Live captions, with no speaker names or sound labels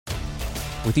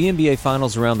With the NBA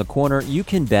Finals around the corner, you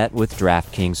can bet with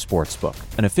DraftKings Sportsbook,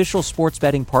 an official sports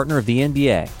betting partner of the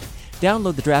NBA.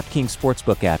 Download the DraftKings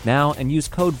Sportsbook app now and use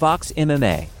code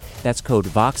VOXMMA. That's code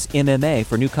VOXMMA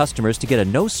for new customers to get a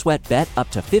no-sweat bet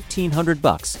up to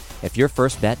 $1,500 if your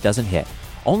first bet doesn't hit.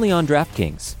 Only on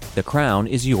DraftKings. The crown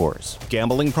is yours.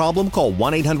 Gambling problem? Call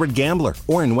 1-800-GAMBLER.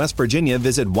 Or in West Virginia,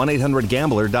 visit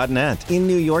 1-800-GAMBLER.net. In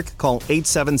New York, call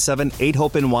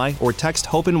 877-8-HOPE-NY or text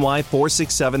HOPE-NY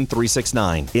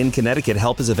 467-369. In Connecticut,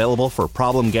 help is available for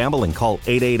problem gambling. Call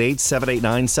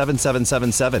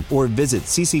 888-789-7777 or visit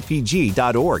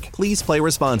ccpg.org. Please play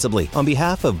responsibly. On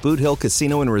behalf of Boot Hill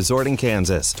Casino and Resort in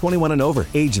Kansas, 21 and over.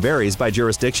 Age varies by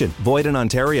jurisdiction. Void in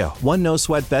Ontario. One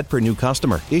no-sweat bet per new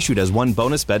customer. Issued as one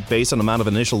bonus bet based on amount of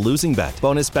initial losing bet.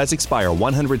 Bonus bets expire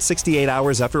 168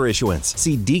 hours after issuance.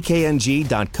 See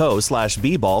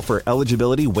dkng.co/bball for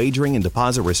eligibility, wagering, and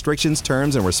deposit restrictions,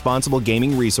 terms, and responsible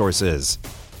gaming resources.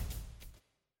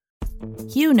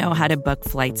 You know how to book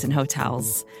flights and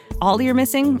hotels. All you're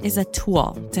missing is a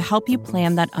tool to help you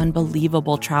plan that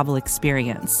unbelievable travel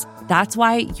experience. That's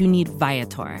why you need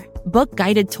Viator. Book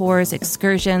guided tours,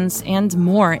 excursions, and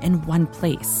more in one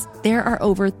place. There are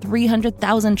over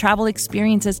 300,000 travel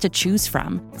experiences to choose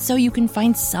from, so you can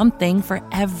find something for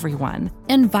everyone.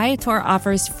 And Viator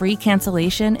offers free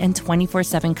cancellation and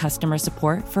 24/7 customer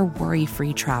support for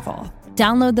worry-free travel.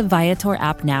 Download the Viator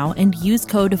app now and use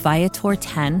code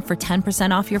Viator10 for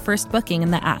 10% off your first booking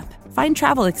in the app. Find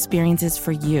travel experiences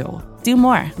for you. Do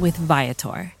more with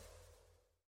Viator.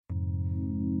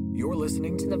 You're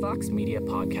listening to the Vox Media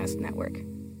Podcast Network.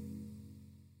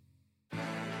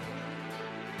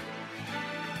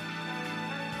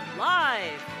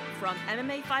 Live from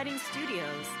MMA Fighting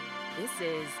Studios, this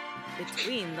is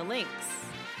Between the Links.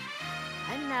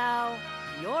 And now,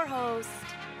 your host,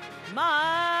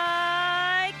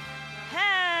 Mike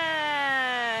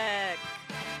Heck.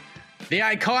 The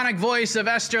iconic voice of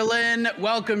Esther Lynn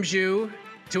welcomes you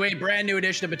to a brand new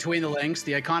edition of Between the Links.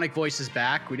 The iconic voice is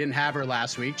back. We didn't have her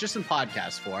last week, just in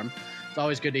podcast form. It's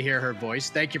always good to hear her voice.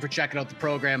 Thank you for checking out the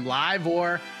program live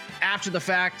or after the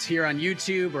fact here on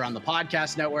YouTube or on the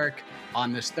podcast network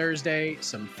on this Thursday.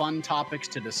 Some fun topics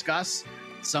to discuss,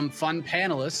 some fun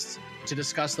panelists to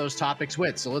discuss those topics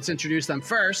with. So let's introduce them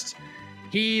first.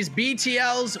 He's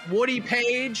BTL's Woody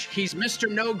Page. He's Mr.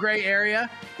 No Gray Area,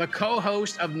 the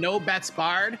co-host of No Bets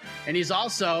Barred, and he's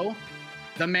also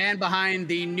the man behind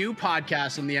the new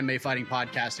podcast on the MMA Fighting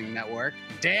Podcasting Network.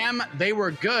 Damn, They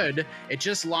Were Good. It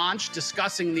just launched,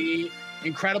 discussing the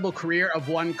incredible career of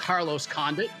one Carlos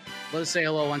Condit. Let us say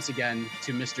hello once again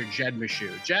to Mr. Jed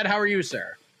Meshew. Jed, how are you,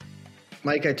 sir?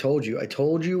 Mike, I told you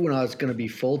when I was going to be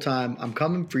full-time, I'm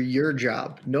coming for your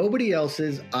job. Nobody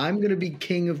else's. I'm going to be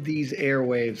king of these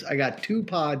airwaves. I got 2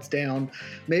 pods down.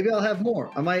 Maybe I'll have more.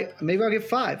 Maybe I'll get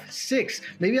 5, 6.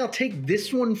 Maybe I'll take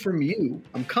this one from you.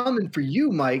 I'm coming for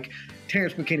you, Mike.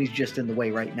 Terrence McKinney's just in the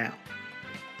way right now.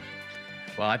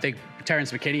 Well, I think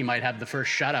Terrence McKinney might have the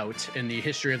first shutout in the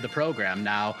history of the program.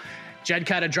 Now, Jed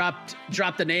kind of dropped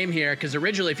the name here because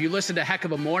originally, if you listened to Heck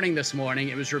of a Morning this morning,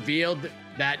 it was revealed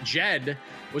that Jed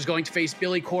was going to face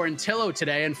Billy Quarantillo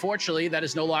today. Unfortunately, that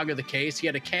is no longer the case. He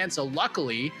had to cancel,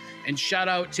 luckily, and shout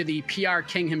out to the PR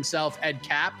king himself, Ed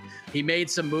Cap. He made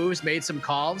some moves, made some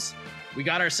calls. We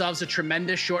got ourselves a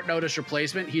tremendous short notice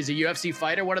replacement. He's a UFC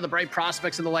fighter, one of the bright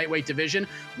prospects in the lightweight division.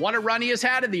 What a run he has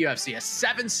had in the UFC. A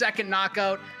 7-second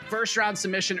knockout, first round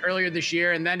submission earlier this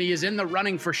year, and then he is in the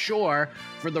running for sure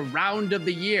for the round of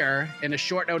the year in a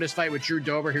short notice fight with Drew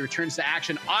Dober. He returns to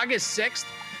action August 6th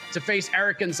to face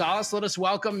Eric Gonzalez. Let us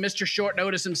welcome Mr. Short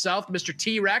Notice himself, Mr.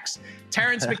 T-Rex,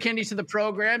 Terrence McKinney to the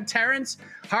program. Terrence,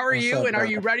 how are you? And are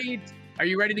you ready? Are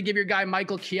you ready to give your guy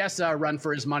Michael Chiesa a run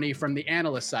for his money from the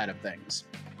analyst side of things?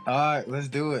 All right, let's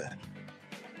do it.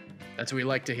 That's what we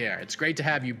like to hear. It's great to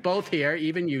have you both here,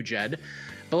 even you, Jed.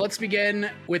 But let's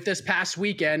begin with this past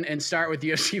weekend and start with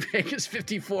UFC Vegas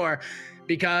 54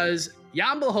 because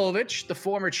Jan Blachowicz, the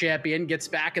former champion, gets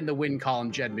back in the win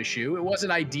column, Jed Meshew. It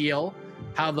wasn't ideal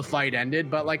how the fight ended,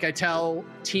 but like I tell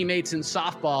teammates in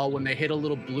softball when they hit a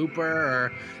little blooper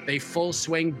or they full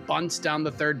swing bunts down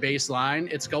the third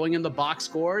baseline, it's going in the box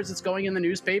scores, it's going in the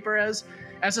newspaper as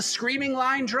a screaming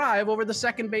line drive over the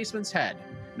second baseman's head,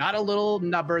 not a little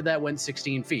nubber that went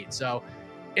 16 feet. So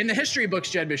in the history books,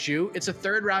 Jed Meshew, it's a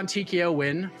third round TKO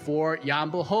win for Jan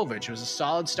Blachowicz. It was a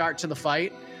solid start to the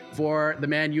fight for the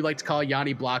man you like to call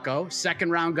Yanni Blocko.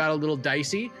 Second round got a little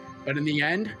dicey, but in the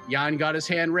end, Jan got his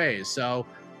hand raised. So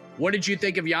what did you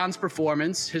think of Jan's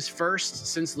performance, his first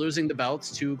since losing the belts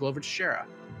to Glover Teixeira?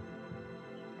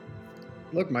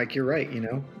 Look, Mike, you're right.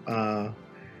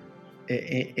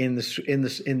 in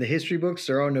the history books,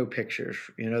 there are no pictures.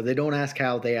 They don't ask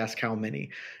how, they ask how many.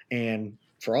 And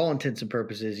for all intents and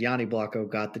purposes, Yanni Blocko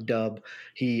got the dub.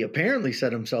 He apparently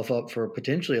set himself up for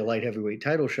potentially a light heavyweight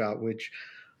title shot, which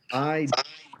that's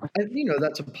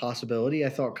a possibility. I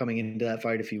thought coming into that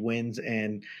fight, if he wins,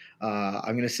 and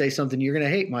I'm going to say something you're going to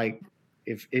hate, Mike.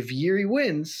 If Yuri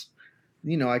wins,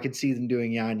 I could see them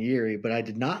doing Yan Yuri, but I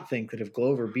did not think that if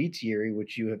Glover beats Yuri,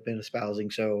 which you have been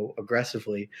espousing so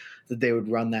aggressively, that they would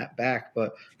run that back.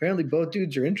 But apparently both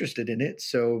dudes are interested in it.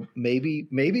 So maybe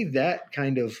that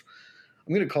kind of,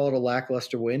 I'm going to call it a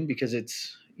lackluster win because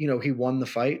it's, he won the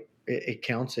fight. It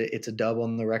counts. It's a dub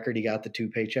on the record. He got the 2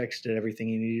 paychecks, did everything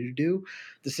he needed to do.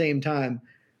 At the same time,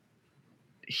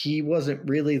 he wasn't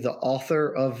really the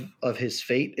author of his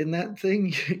fate in that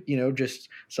thing. Just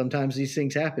sometimes these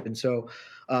things happen. So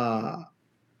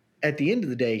at the end of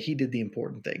the day, he did the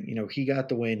important thing. He got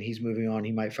the win. He's moving on.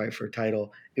 He might fight for a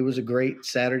title. It was a great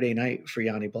Saturday night for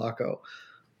Yanni Blocko.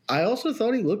 I also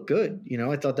thought he looked good.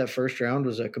 I thought that first round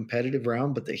was a competitive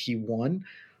round, but that he won.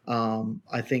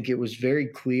 I think it was very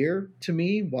clear to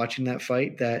me watching that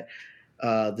fight that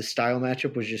the style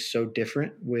matchup was just so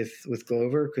different with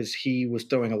Glover because he was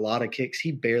throwing a lot of kicks.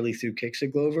 He barely threw kicks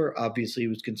at Glover. Obviously, he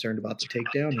was concerned about the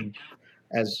takedown, and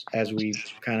as we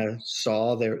kind of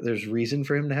saw, there's reason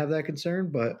for him to have that concern.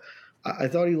 But I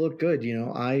thought he looked good.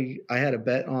 I had a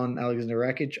bet on Alexander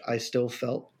Rakic. I still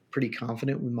felt pretty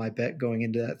confident with my bet going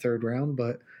into that third round,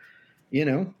 but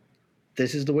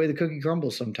this is the way the cookie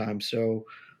crumbles sometimes. So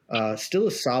still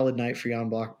a solid night for Jan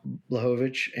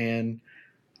Blachowicz, and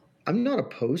I'm not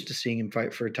opposed to seeing him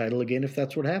fight for a title again if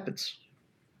that's what happens.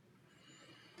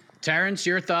 Terrence,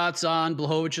 your thoughts on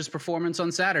Blachowicz's performance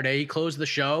on Saturday? He closed the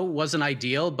show, wasn't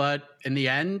ideal, but in the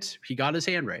end, he got his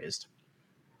hand raised.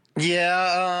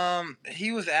 Yeah,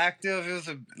 he was active. It was,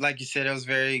 like you said, it was a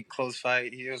very close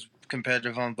fight. He was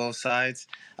competitive on both sides.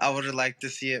 I would have liked to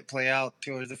see it play out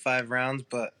towards the 5 rounds,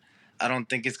 but I don't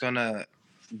think it's going to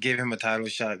give him a title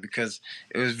shot because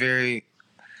it was very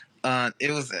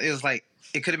it was like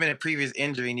it could have been a previous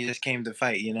injury and he just came to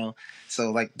fight,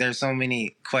 So like there's so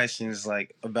many questions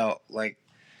like about like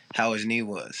how his knee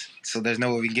was. So there's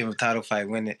no way we can give him a title fight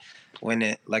when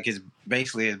it like his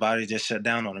body just shut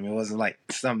down on him. It wasn't like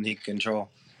something he could control.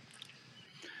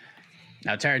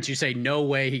 Now, Terrence, you say no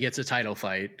way he gets a title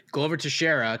fight. Glover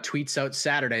Teixeira tweets out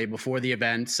Saturday before the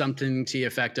event something to the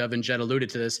effect of, and Jed alluded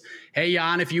to this, hey,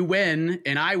 Jan, if you win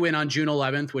and I win on June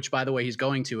 11th, which, by the way, he's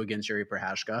going to against Yuri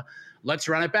Prochazka, let's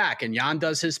run it back. And Jan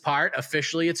does his part.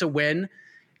 Officially, it's a win.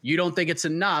 You don't think it's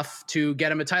enough to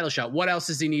get him a title shot. What else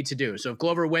does he need to do? So if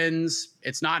Glover wins,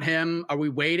 it's not him. Are we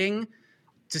waiting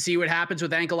to see what happens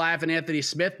with Ankalaev and Anthony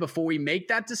Smith before we make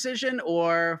that decision?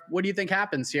 Or what do you think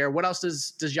happens here? What else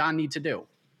does Jan need to do?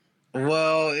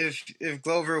 Well, if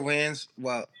Glover wins,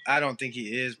 well, I don't think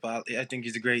he is, but I think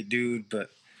he's a great dude. But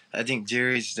I think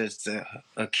Jerry's just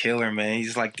a killer, man.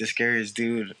 He's like the scariest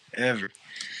dude ever.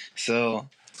 So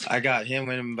I got him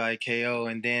winning by KO,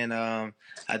 and then I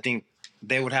think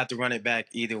they would have to run it back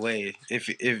either way.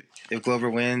 If Glover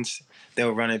wins,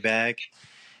 they'll run it back.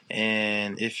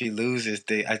 And if he loses,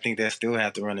 I think they still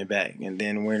have to run it back. And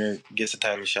then winner gets a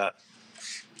title shot.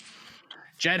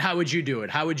 Jed, how would you do it?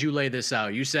 How would you lay this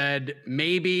out? You said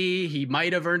maybe he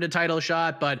might have earned a title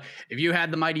shot, but if you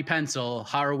had the mighty pencil,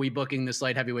 how are we booking this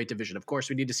light heavyweight division? Of course,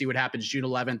 we need to see what happens June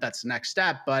 11th. That's the next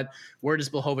step. But where does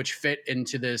Blachowicz fit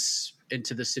into this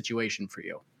situation for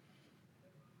you?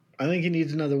 I think he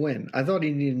needs another win. I thought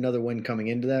he needed another win coming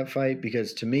into that fight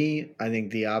because to me, I think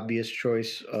the obvious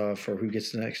choice for who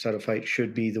gets the next title fight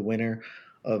should be the winner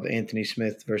of Anthony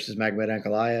Smith versus Magomed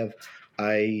Ankalaev.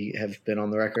 I have been on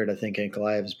the record. I think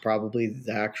Ankalaev is probably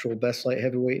the actual best light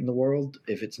heavyweight in the world,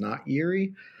 if it's not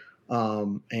Yuri.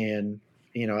 And,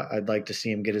 I'd like to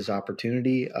see him get his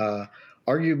opportunity.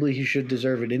 Arguably, he should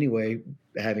deserve it anyway,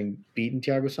 having beaten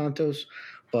Thiago Santos.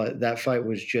 But that fight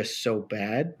was just so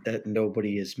bad that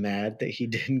nobody is mad that he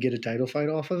didn't get a title fight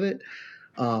off of it.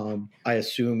 I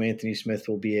assume Anthony Smith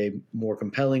will be a more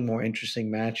compelling, more interesting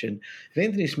match. And if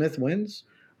Anthony Smith wins,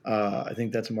 I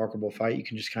think that's a marketable fight. You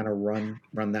can just kind of run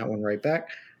that one right back.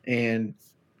 And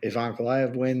if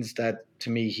Ankalaev wins, that to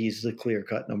me, he's the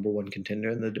clear-cut number one contender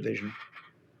in the division.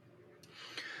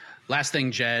 Last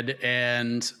thing, Jed,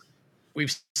 and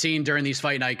we've seen during these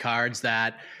fight night cards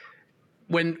that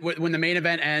when the main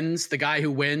event ends, the guy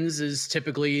who wins is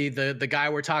typically the guy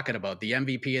we're talking about, the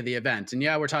MVP of the event. And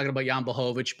yeah, we're talking about Jan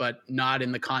Blachowicz, but not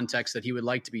in the context that he would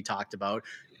like to be talked about.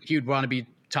 He would want to be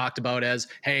talked about as,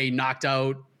 hey, knocked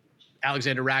out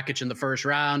Alexander Rakic in the first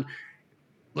round.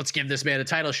 Let's give this man a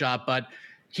title shot. But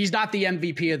he's not the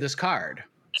MVP of this card.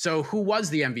 So who was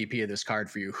the MVP of this card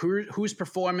for you? Whose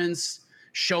performance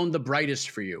shone the brightest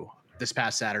for you this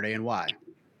past Saturday, and why?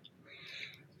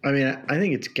 I mean, I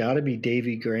think it's got to be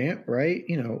Davy Grant, right?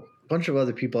 You know, a bunch of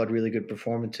other people had really good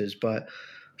performances, but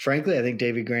frankly, I think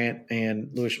Davy Grant and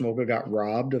Louis Smolka got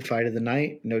robbed of fight of the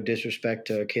night. No disrespect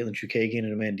to Caitlin Chookagian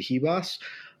and Amanda Hebos.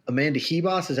 Amanda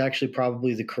Hebos is actually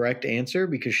probably the correct answer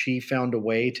because she found a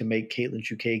way to make Caitlin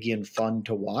Chookagian fun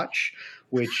to watch,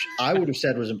 which I would have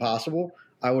said was impossible.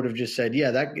 I would have just said, yeah,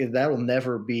 that will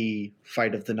never be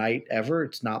fight of the night ever.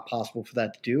 It's not possible for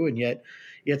that to do, and yet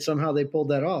somehow they pulled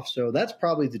that off. So that's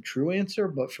probably the true answer.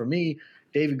 But for me,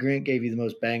 David Grant gave you the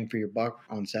most bang for your buck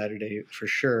on Saturday for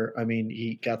sure. I mean,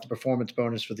 he got the performance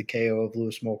bonus for the KO of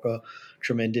Louis Smolka,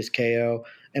 tremendous KO.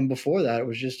 And before that, it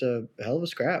was just a hell of a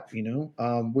scrap, you know,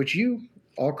 which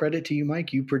all credit to you,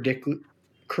 Mike. You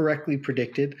correctly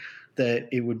predicted that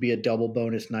it would be a double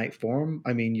bonus night for him.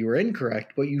 I mean, you were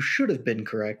incorrect, but you should have been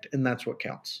correct, and that's what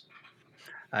counts.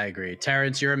 I agree.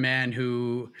 Terrence, you're a man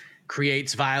who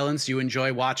creates violence. You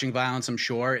enjoy watching violence, I'm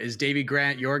sure. Is Davy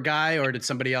Grant your guy, or did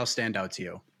somebody else stand out to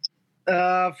you?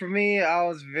 For me, I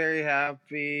was very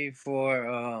happy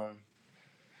for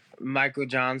Michael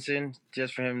Johnson,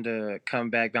 just for him to come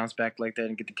back, bounce back like that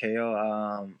and get the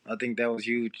KO. I think that was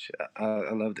huge.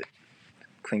 I loved it.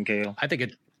 Clean KO. I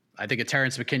think a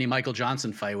Terrence McKinney-Michael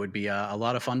Johnson fight would be a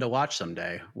lot of fun to watch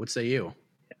someday. What say you?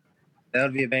 That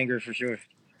would be a banger for sure.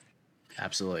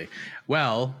 Absolutely.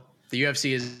 Well, the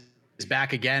UFC is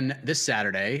back again this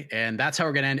Saturday, and that's how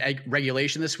we're going to end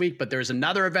regulation this week. But there's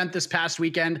another event this past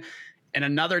weekend and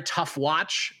another tough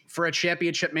watch for a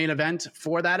championship main event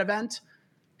for that event.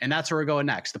 And that's where we're going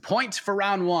next. The point for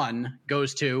round one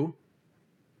goes to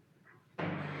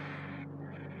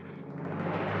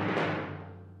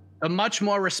a much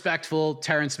more respectful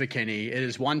Terrence McKinney. It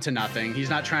is 1-0.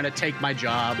 He's not trying to take my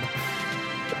job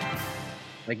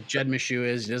like Jed Meshew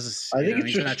is. I think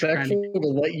it's respectful to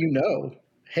let you know,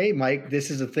 hey, Mike,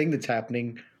 this is a thing that's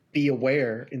happening. Be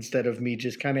aware, instead of me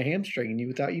just kind of hamstringing you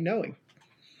without you knowing.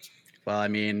 Well, I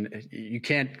mean, you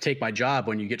can't take my job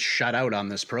when you get shut out on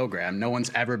this program. No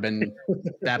one's ever been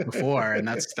that before, and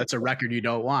that's a record you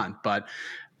don't want. But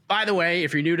by the way,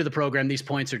 if you're new to the program, these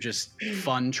points are just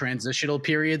fun transitional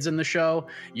periods in the show.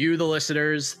 You, the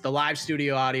listeners, the live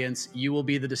studio audience, you will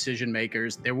be the decision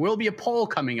makers. There will be a poll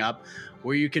coming up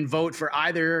where you can vote for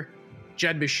either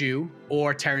Jed Meshew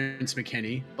or Terrence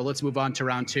McKinney. But let's move on to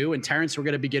round two. And Terrence, we're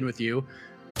going to begin with you.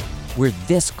 We're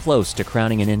this close to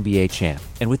crowning an NBA champ,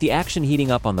 and with the action heating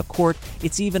up on the court,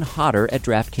 it's even hotter at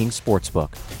DraftKings Sportsbook,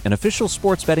 an official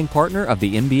sports betting partner of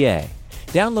the NBA.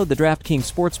 Download the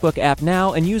DraftKings Sportsbook app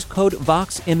now and use code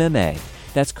VOXMMA.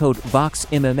 That's code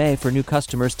VOXMMA for new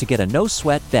customers to get a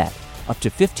no-sweat bet, up to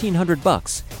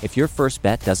 $1,500 if your first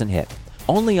bet doesn't hit.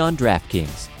 Only on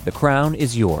DraftKings. The crown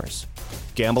is yours.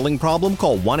 Gambling problem?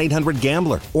 Call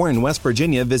 1-800-GAMBLER. Or in West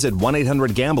Virginia, visit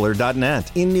 1-800-GAMBLER.net.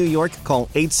 In New York, call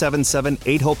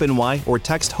 877-8-HOPE-NY or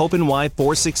text HOPE-NY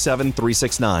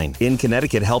 467-369. In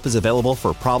Connecticut, help is available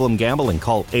for problem gambling.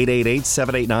 Call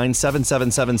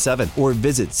 888-789-7777 or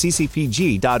visit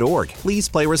ccpg.org. Please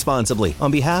play responsibly.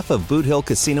 On behalf of Boot Hill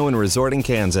Casino and Resort in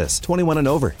Kansas, 21 and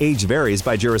over. Age varies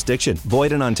by jurisdiction.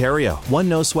 Void in Ontario. One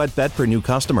no-sweat bet per new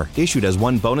customer. Issued as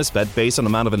one bonus bet based on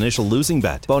amount of initial losing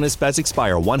bet. Bonus bets expire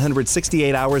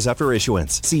 168 hours after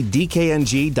issuance. See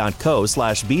dkng.co/bball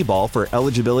for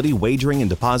eligibility, wagering, and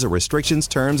deposit restrictions,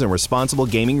 terms, and responsible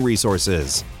gaming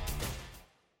resources.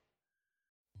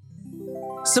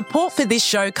 Support for this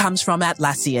show comes from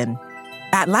Atlassian.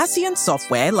 Atlassian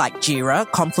software like Jira,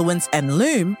 Confluence, and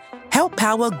Loom help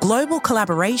power global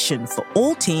collaboration for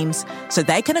all teams so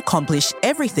they can accomplish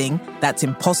everything that's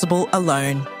impossible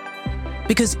alone.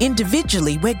 Because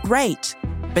individually, we're great,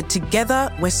 but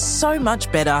together, we're so much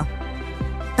better.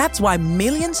 That's why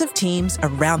millions of teams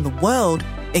around the world,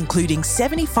 including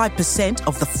 75%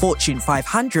 of the Fortune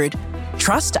 500,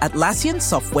 trust Atlassian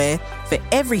software for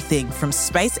everything from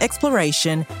space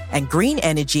exploration and green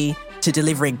energy to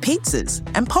delivering pizzas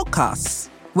and podcasts.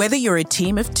 Whether you're a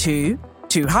team of 2,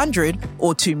 200,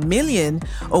 or 2 million,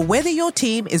 or whether your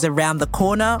team is around the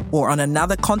corner or on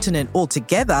another continent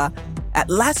altogether,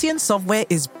 Atlassian software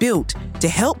is built to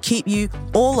help keep you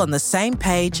all on the same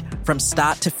page from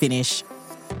start to finish.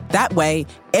 That way,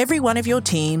 every one of your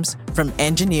teams, from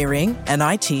engineering and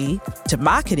IT to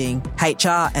marketing,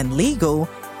 HR, and legal,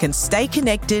 can stay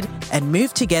connected and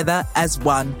move together as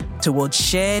one towards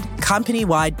shared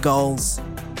company-wide goals.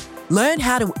 Learn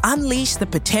how to unleash the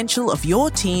potential of your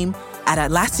team at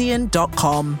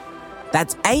Atlassian.com.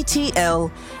 That's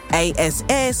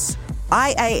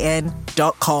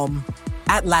ATLASSIAN.com.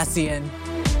 Atlassian.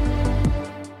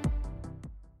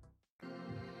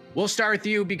 We'll start with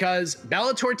you because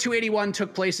Bellator 281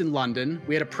 took place in London.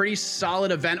 We had a pretty solid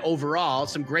event overall,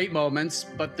 some great moments,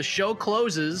 but the show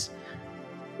closes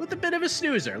with a bit of a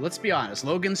snoozer. Let's be honest.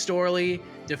 Logan Storley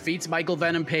defeats Michael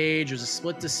Venom Page. It was a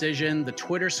split decision. The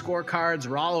Twitter scorecards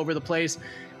were all over the place.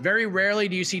 Very rarely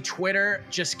do you see Twitter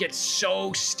just get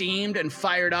so steamed and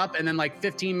fired up, and then like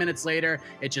 15 minutes later,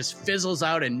 it just fizzles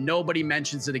out and nobody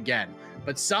mentions it again.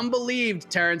 But some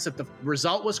believed, Terrence, that the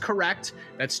result was correct,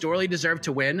 that Storley deserved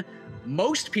to win.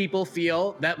 Most people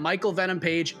feel that Michael Venom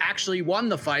Page actually won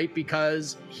the fight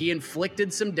because he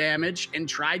inflicted some damage and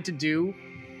tried to do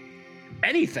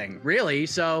anything, really.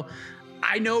 So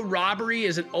I know robbery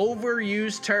is an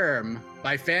overused term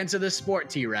by fans of the sport,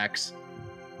 T-Rex,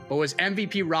 but was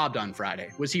MVP robbed on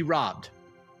Friday? Was he robbed?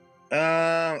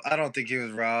 I don't think he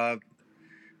was robbed.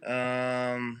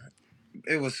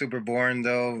 It was super boring,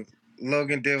 though.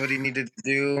 Logan did what he needed to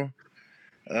do.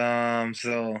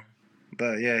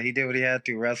 But yeah, he did what he had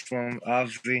to wrestle him.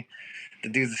 Obviously, the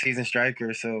dude's a seasoned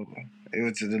striker, so it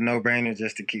was a no-brainer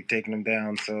just to keep taking him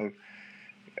down. So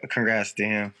congrats to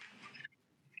him.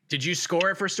 Did you score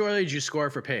it for Storley? Did you score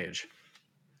it for Page?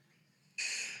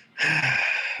 I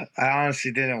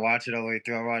honestly didn't watch it all the way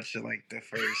through. I watched it like the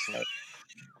first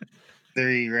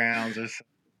 3 rounds or so.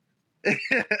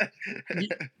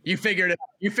 You figured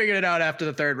it out after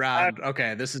the 3rd round.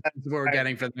 Okay, this is what we're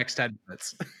getting for the next 10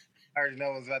 minutes. I already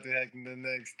know what's about to happen in the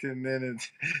next 10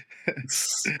 minutes.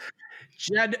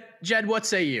 Jed, what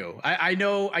say you? I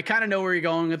kind of know where you're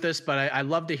going with this, but I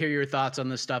love to hear your thoughts on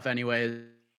this stuff anyway. Is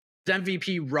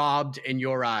MVP robbed in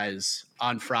your eyes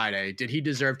on Friday? Did he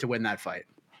deserve to win that fight?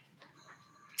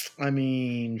 I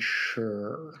mean,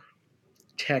 sure.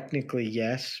 Technically,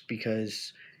 yes,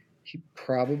 because he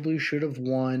probably should have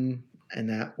won, and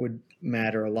that would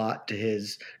matter a lot to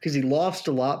his – because he lost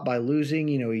a lot by losing.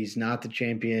 You know, he's not the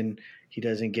champion. He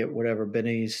doesn't get whatever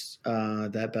bennies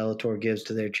that Bellator gives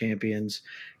to their champions.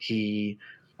 He,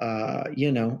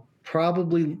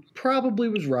 probably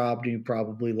was robbed and he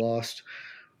probably lost.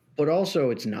 But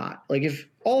also it's not. Like, if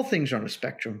all things are on a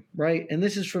spectrum, right? And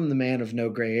this is from the man of no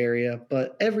gray area,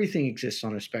 but everything exists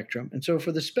on a spectrum. And so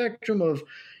for the spectrum of,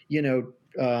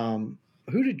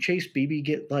 who did Chase Beebe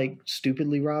get like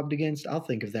stupidly robbed against? I'll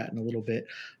think of that in a little bit.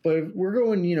 But if we're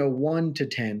going, 1 to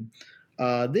 10.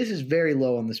 This is very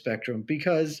low on the spectrum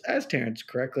because, as Terrence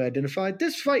correctly identified,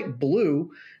 this fight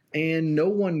blew and no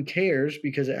one cares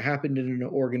because it happened in an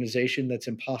organization that's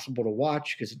impossible to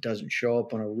watch because it doesn't show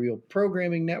up on a real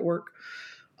programming network.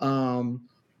 And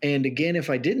again, if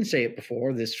I didn't say it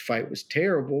before, this fight was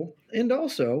terrible. And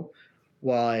also,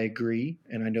 while I agree,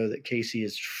 and I know that Casey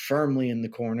is firmly in the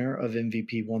corner of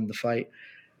MVP won the fight,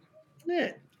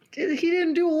 he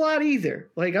didn't do a lot either.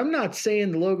 Like, I'm not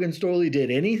saying Logan Storley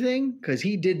did anything because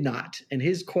he did not. And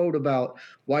his quote about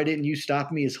why didn't you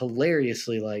stop me is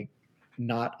hilariously like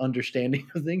not understanding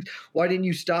of things. Why didn't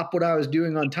you stop what I was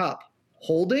doing on top?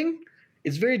 Holding?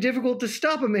 It's very difficult to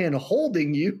stop a man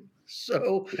holding you.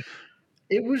 So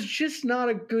it was just not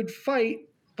a good fight,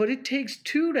 but it takes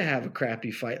 2 to have a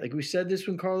crappy fight. Like we said this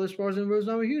when Carlos Esparza and Rose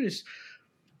Namajunas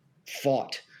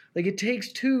fought. Like, it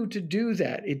takes 2 to do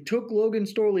that. It took Logan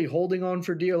Storley holding on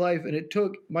for dear life, and it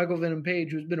took Michael Venom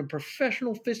Page, who's been a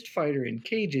professional fist fighter in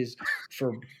cages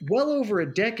for well over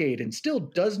a decade and still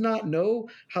does not know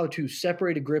how to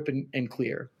separate a grip and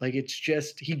clear. Like, he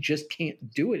just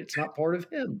can't do it. It's not part of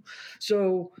him.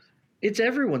 So it's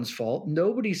everyone's fault.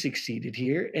 Nobody succeeded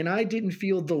here, and I didn't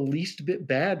feel the least bit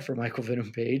bad for Michael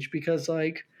Venom Page because,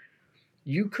 like,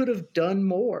 you could have done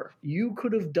more. You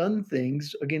could have done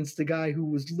things against the guy who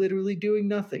was literally doing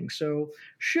nothing. So,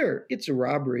 sure, it's a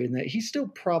robbery in that he still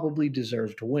probably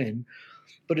deserved to win.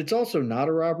 But it's also not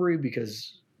a robbery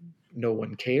because no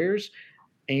one cares.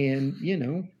 And,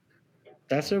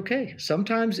 that's okay.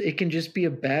 Sometimes it can just be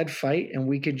a bad fight and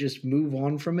we can just move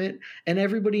on from it. And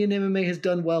everybody in MMA has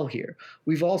done well here.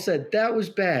 We've all said that was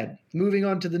bad. Moving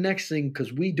on to the next thing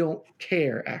because we don't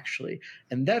care, actually.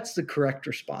 And that's the correct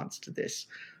response to this.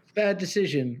 Bad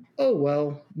decision. Oh,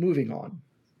 well, moving on.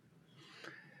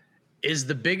 Is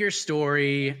the bigger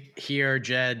story here,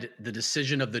 Jed, the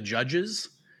decision of the judges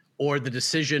or the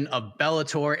decision of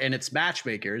Bellator and its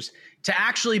matchmakers to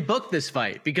actually book this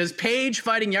fight? Because Page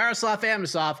fighting Yaroslav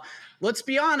Amosov, let's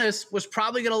be honest, was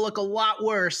probably going to look a lot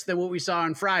worse than what we saw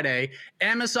on Friday.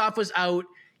 Amosov was out.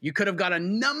 You could have got a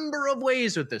number of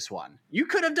ways with this one. You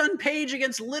could have done Page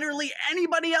against literally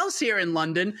anybody else here in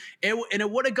London, and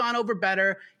it would have gone over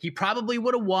better. He probably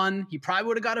would have won. He probably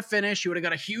would have got a finish. He would have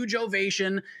got a huge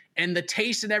ovation, and the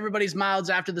taste in everybody's mouths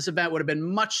after this event would have been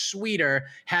much sweeter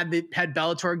had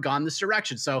Bellator gone this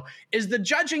direction. So is the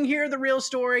judging here the real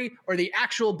story, or the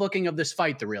actual booking of this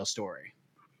fight the real story?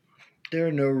 There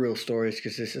are no real stories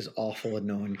because this is awful and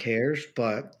no one cares.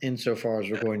 But insofar as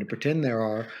we're going to pretend there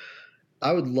are,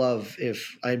 I would love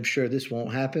if, I'm sure this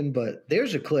won't happen, but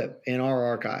there's a clip in our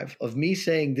archive of me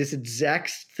saying this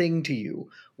exact thing to you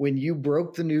when you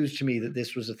broke the news to me that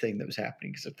this was a thing that was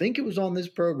happening. Because I think it was on this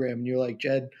program, and you're like,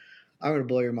 Jed, I'm going to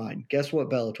blow your mind. Guess what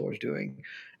Bellator's doing?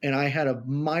 And I had a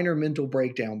minor mental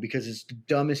breakdown because it's the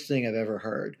dumbest thing I've ever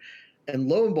heard. And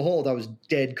lo and behold, I was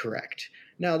dead correct.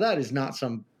 Now, that is not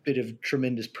some bit of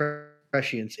tremendous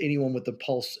prescience. Anyone with the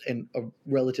pulse and a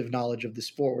relative knowledge of the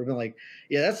sport would have been like,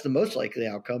 yeah, that's the most likely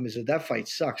outcome, is that fight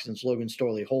sucks since Logan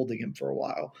Storley holding him for a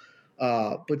while.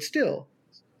 But still,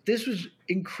 this was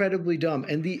incredibly dumb.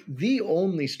 And the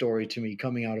only story to me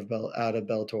coming out of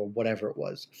Bellator, whatever it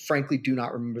was, frankly, do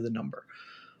not remember the number,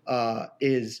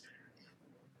 is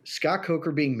Scott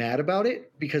Coker being mad about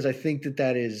it, because I think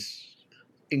that is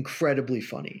incredibly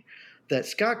funny. That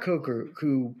Scott Coker,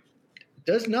 who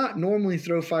does not normally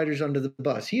throw fighters under the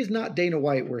bus. He is not Dana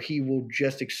White, where he will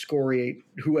just excoriate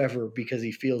whoever because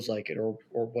he feels like it or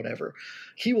whatever.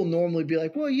 He will normally be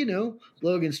like, well,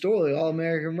 Logan Storley,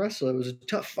 All-American wrestler, it was a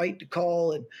tough fight to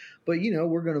call, but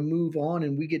we're going to move on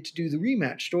and we get to do the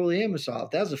rematch,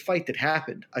 Storley-Amosov. That was a fight that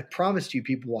happened. I promise you,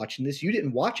 people watching this, you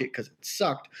didn't watch it because it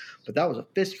sucked, but that was a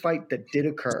fist fight that did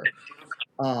occur.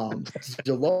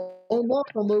 The lone loss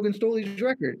on Logan Storley's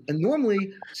record. And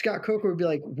normally Scott Coker would be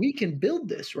like, we can build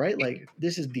this, right? Like,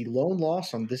 this is the lone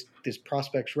loss on this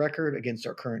prospect's record against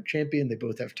our current champion. They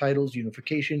both have titles,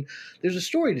 unification. There's a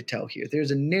story to tell here.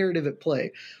 There's a narrative at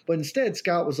play. But instead,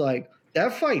 Scott was like,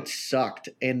 that fight sucked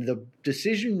and the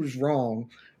decision was wrong,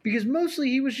 because mostly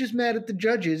he was just mad at the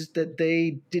judges that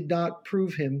they did not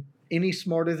prove him any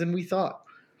smarter than we thought.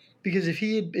 Because if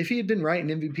he had been right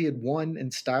and MVP had won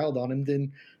and styled on him,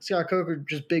 then Scott Coker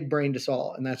just big-brained us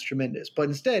all, and that's tremendous. But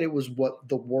instead, it was what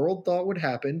the world thought would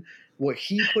happen, what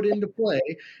he put into play,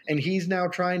 and he's now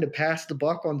trying to pass the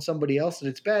buck on somebody else, and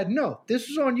it's bad. No, this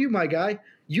was on you, my guy.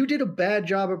 You did a bad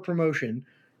job at promotion,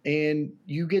 and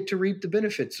you get to reap the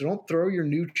benefits. So don't throw your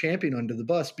new champion under the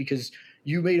bus because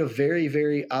you made a very,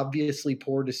 very obviously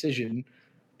poor decision,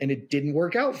 and it didn't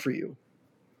work out for you.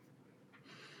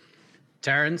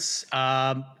 Terrence,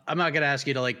 I'm not going to ask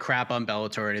you to crap on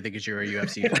Bellator or anything because you're a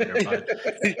UFC fighter,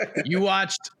 but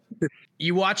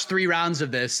you watched 3 rounds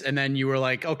of this and then you were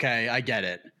like, okay, I get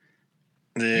it.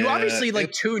 Yeah, you obviously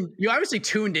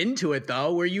tuned into it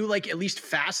though. Were you at least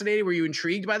fascinated? Were you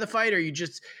intrigued by the fight, or you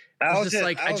just I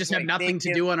just have nothing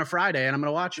to do on a Friday and I'm going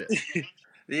to watch it?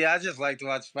 Yeah, I just like to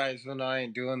watch fights when I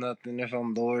ain't doing nothing, if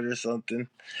I'm bored or something.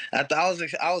 I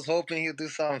was hoping he'd do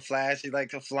something flashy,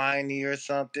 like a flying knee or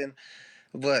something.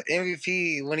 But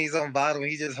MVP, when he's on bottom,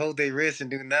 he just hold their wrist and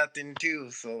do nothing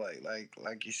too. So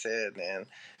like you said, man,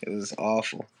 it was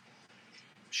awful.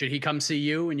 Should he come see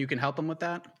you and you can help him with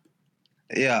that?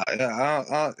 Yeah,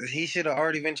 he should have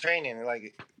already been training.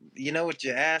 What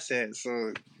your ass at,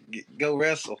 so go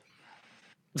wrestle.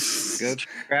 Go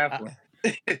grappling.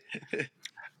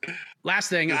 Last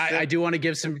thing, I do want to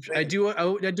give some. I do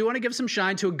want to give some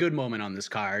shine to a good moment on this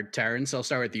card, Terrence. I'll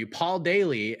start with you. Paul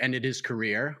Daly ended his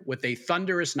career with a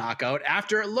thunderous knockout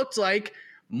after it looked like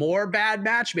more bad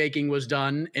matchmaking was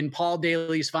done in Paul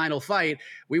Daly's final fight.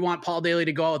 We want Paul Daly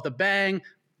to go out with a bang.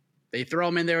 They throw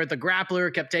him in there with the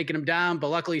grappler, kept taking him down, but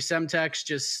luckily Semtex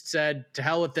just said, "To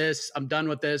hell with this. I'm done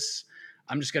with this.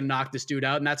 I'm just going to knock this dude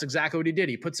out," and that's exactly what he did.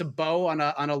 He puts a bow on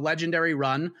a legendary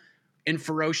run in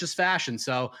ferocious fashion.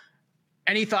 So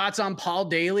any thoughts on Paul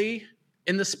Daly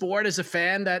in the sport as a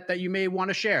fan that you may want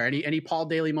to share? Any Paul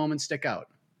Daly moments stick out?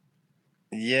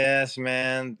 Yes,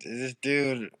 man. This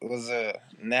dude was a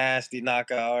nasty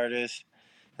knockout artist.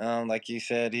 Like you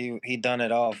said, he done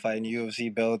it all, fighting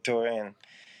UFC, Bellator, and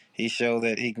he showed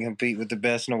that he can compete with the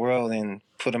best in the world and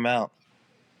put him out.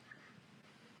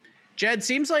 Jed,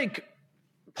 seems like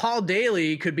Paul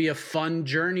Daly could be a fun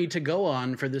journey to go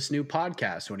on for this new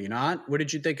podcast, would he not? What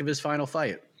did you think of his final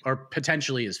fight, or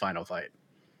potentially his final fight?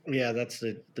 Yeah, that's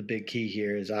the big key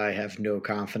here is I have no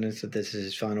confidence that this is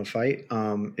his final fight.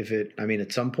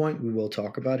 At some point we will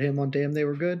talk about him on Damn They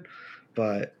Were Good,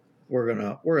 but we're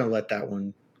gonna let that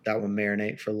one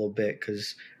marinate for a little bit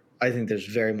because I think there's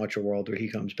very much a world where he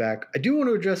comes back. I do want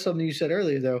to address something you said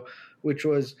earlier though, which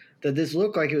was that this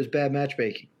looked like it was bad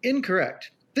matchmaking.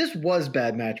 Incorrect. This was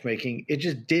bad matchmaking. It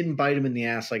just didn't bite him in the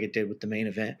ass like it did with the main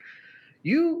event.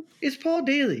 It's Paul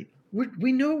Daly.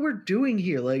 We know what we're doing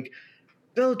here.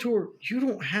 Bellator, you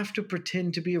don't have to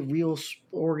pretend to be a real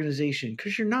organization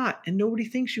because you're not, and nobody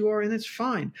thinks you are, and that's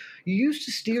fine. You used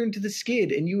to steer into the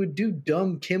skid, and you would do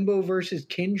dumb Kimbo versus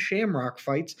Ken Shamrock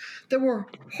fights that were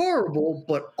horrible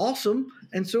but awesome,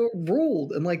 and so it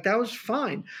ruled, and that was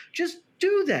fine. Just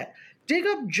do that. dig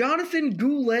up Jonathan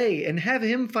Goulet and have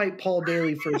him fight Paul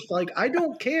Daly first. Like, I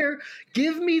don't care.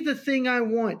 Give me the thing I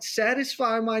want.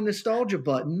 Satisfy my nostalgia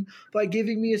button by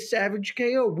giving me a Savage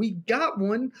KO. We got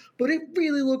one, but it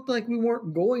really looked like we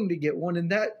weren't going to get one, and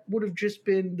that would have just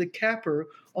been the capper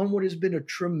on what has been a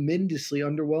tremendously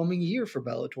underwhelming year for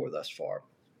Bellator thus far.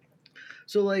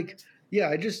 So, like,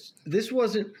 yeah, this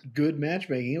wasn't good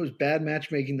matchmaking. It was bad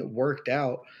matchmaking that worked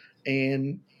out.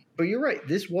 But you're right.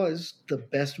 This was the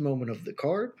best moment of the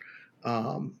card.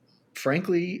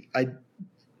 Frankly,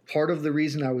 part of the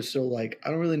reason I was so like,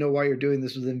 I don't really know why you're doing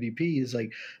this with MVP is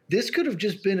like, this could have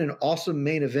just been an awesome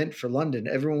main event for London.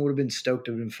 Everyone would have been stoked.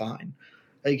 It would have been fine.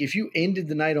 Like, if you ended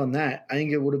the night on that, I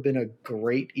think it would have been a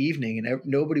great evening and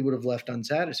nobody would have left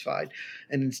unsatisfied.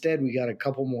 And instead we got a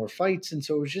couple more fights. And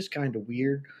so it was just kind of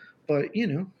weird, but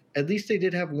at least they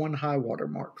did have one high water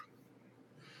mark.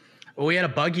 Well, we had a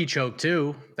buggy choke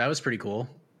too. That was pretty cool.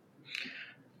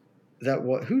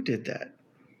 Who did that?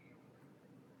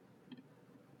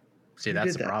 See,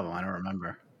 that's the problem. I don't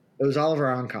remember. It was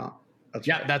Oliver Ancamp.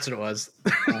 That's what it was.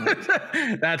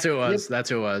 That's who it was. Yep. That's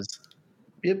who it was.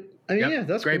 Yep. I mean, yeah,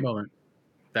 that's a great cool. moment.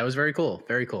 That was very cool.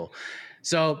 Very cool.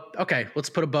 So, okay,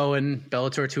 let's put a bow in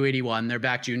Bellator 281. They're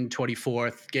back June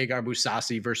 24th. Gegard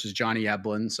Mousasi versus Johnny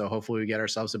Eblen. So hopefully we get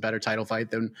ourselves a better title fight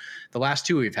than the last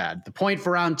two we've had. The point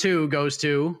for round 2 goes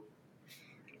to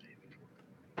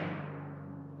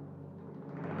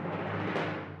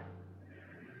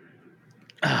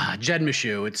Jed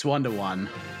Meshew. It's 1-1.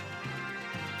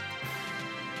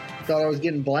 Thought I was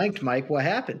getting blanked, Mike. What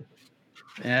happened?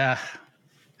 Yeah,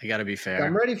 I got to be fair.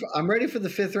 I'm ready for the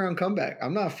 5th round comeback.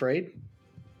 I'm not afraid.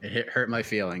 It hurt my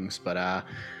feelings, but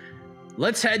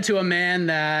let's head to a man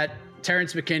that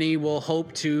Terrence McKinney will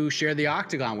hope to share the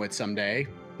octagon with someday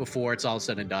before it's all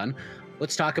said and done.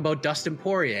 Let's talk about Dustin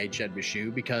Poirier, Jed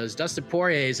Meshew, because Dustin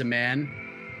Poirier is a man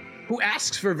who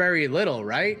asks for very little,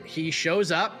 right? He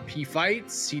shows up, he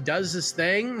fights, he does his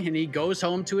thing, and he goes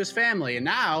home to his family. And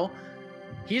now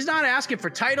he's not asking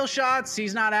for title shots.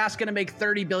 He's not asking to make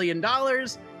 $30 billion.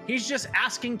 He's just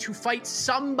asking to fight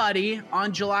somebody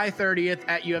on July 30th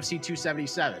at UFC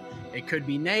 277. It could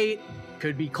be Nate,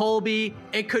 could be Colby,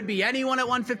 it could be anyone at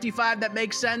 155 that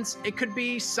makes sense. It could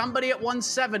be somebody at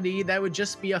 170 that would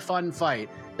just be a fun fight.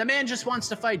 The man just wants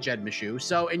to fight Jed Meshew.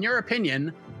 So in your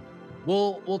opinion,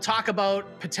 we'll talk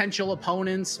about potential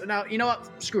opponents. Now, you know what?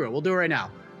 Screw it. We'll do it right now.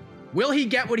 Will he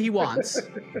get what he wants?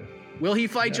 Will he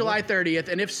fight July 30th?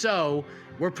 And if so,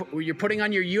 you're putting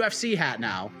on your UFC hat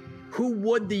now. Who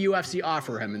would the UFC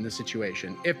offer him in this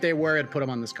situation if they were to put him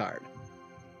on this card?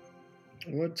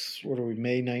 What are we,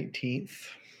 May 19th?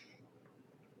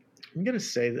 I'm going to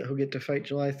say that he'll get to fight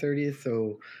July 30th,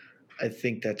 though I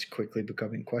think that's quickly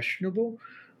becoming questionable.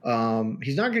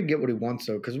 He's not going to get what he wants,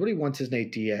 though, because what he wants is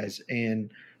Nate Diaz.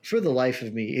 And for the life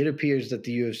of me, it appears that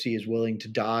the UFC is willing to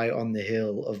die on the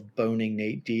hill of boning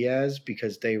Nate Diaz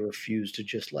because they refuse to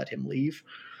just let him leave.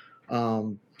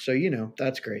 So,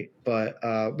 that's great. But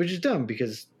which is dumb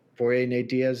because Poirier Nate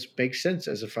Diaz makes sense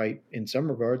as a fight in some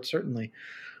regards, certainly.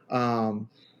 It's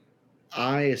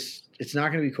not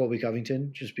going to be Colby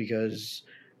Covington just because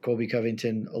Colby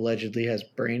Covington allegedly has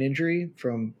brain injury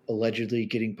from allegedly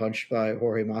getting punched by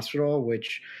Jorge Masvidal,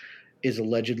 which is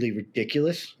allegedly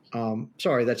ridiculous.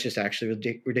 Sorry, that's just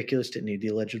actually ridiculous. Didn't need the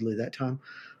allegedly that time.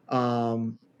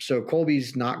 So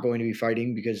Colby's not going to be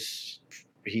fighting because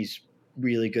he's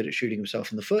really good at shooting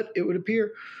himself in the foot, it would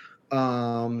appear.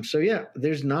 So yeah,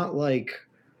 there's not like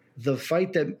the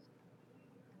fight that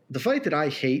I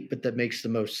hate, but that makes the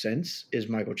most sense is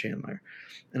Michael Chandler.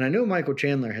 And I know Michael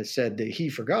Chandler has said that he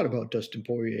forgot about Dustin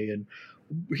Poirier and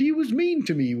he was mean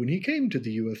to me when he came to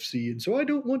the UFC. And so I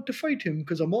don't want to fight him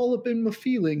because I'm all up in my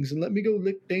feelings and let me go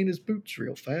lick Dana's boots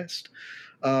real fast.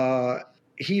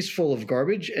 He's full of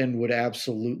garbage and would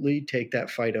absolutely take that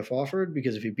fight if offered,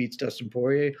 because if he beats Dustin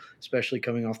Poirier, especially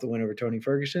coming off the win over Tony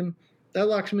Ferguson, that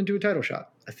locks him into a title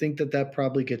shot. I think that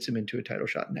probably gets him into a title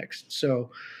shot next.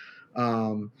 So,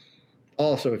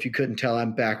 also, if you couldn't tell,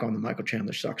 I'm back on the Michael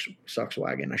Chandler sucks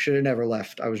wagon. I should have never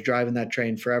left. I was driving that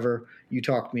train forever. You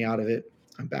talked me out of it.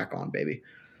 I'm back on, baby.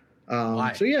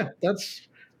 So yeah,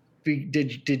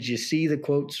 did you see the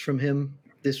quotes from him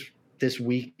this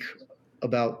week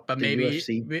about the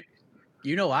UFC?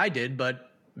 I did,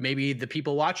 but maybe the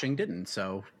people watching didn't.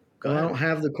 So I don't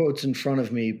have the quotes in front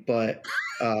of me, but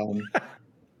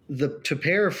to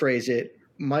paraphrase it,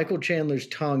 Michael Chandler's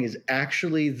tongue is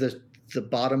actually the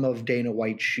bottom of Dana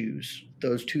White's shoes.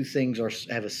 Those two things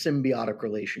have a symbiotic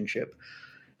relationship.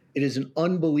 It is an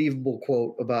unbelievable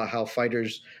quote about how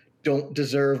fighters don't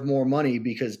deserve more money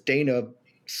because Dana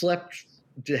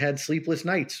had sleepless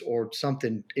nights or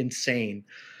something insane.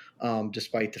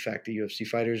 despite the fact that UFC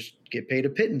fighters get paid a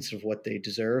pittance of what they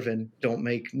deserve and don't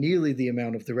make nearly the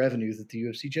amount of the revenue that the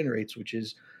UFC generates, which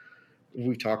is,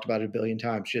 we've talked about it a billion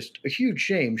times, just a huge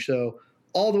shame. So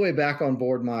all the way back on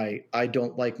board my I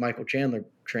don't like Michael Chandler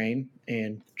train,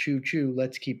 and choo-choo,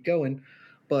 let's keep going.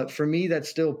 But for me, that's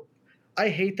still, I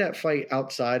hate that fight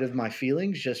outside of my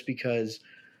feelings just because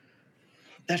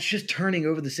that's just turning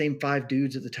over the same 5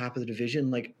 dudes at the top of the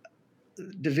division. Like,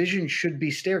 division should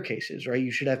be staircases, right?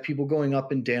 You should have people going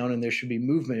up and down, and there should be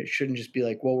movement. It shouldn't just be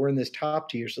like, well, we're in this top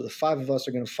tier, so the 5 of us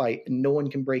are going to fight, and no one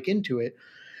can break into it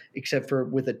except for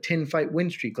with a 10-fight win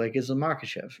streak like Islam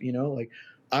Makhachev. You know, like,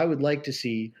 I would like to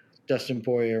see Dustin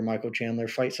Poirier or Michael Chandler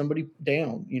fight somebody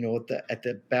down, you know, at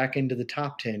the back end of the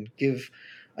top 10.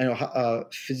 I know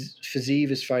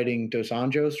Fiziev is fighting Dos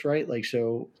Anjos, right? Like,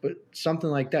 so, but something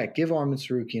like that. Give Arman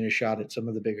Tsarukyan a shot at some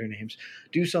of the bigger names.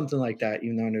 Do something like that,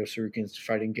 even though I know Tsarukyan's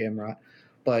fighting Gamrot.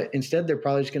 But instead, they're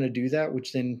probably just going to do that,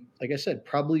 which then, like I said,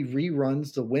 probably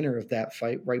reruns the winner of that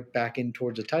fight right back in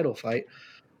towards a title fight,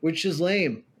 which is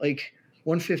lame. Like,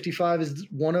 155 is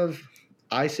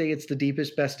I say it's the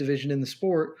deepest, best division in the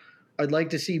sport. I'd like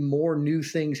to see more new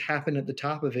things happen at the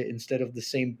top of it instead of the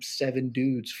same 7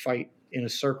 dudes fight in a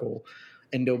circle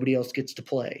and nobody else gets to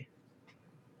play.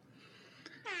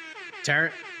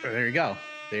 There you go.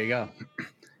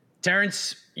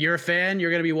 Terrence, you're a fan.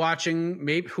 You're going to be watching.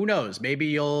 Maybe, who knows? Maybe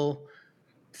you'll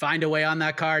find a way on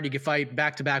that card. You could fight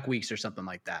back-to-back weeks or something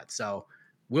like that. So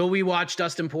will we watch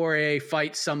Dustin Poirier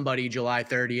fight somebody July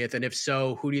 30th? And if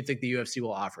so, who do you think the UFC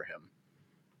will offer him?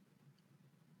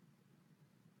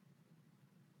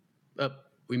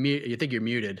 You think you're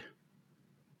muted.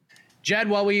 Jed,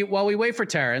 while we wait for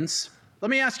Terrence,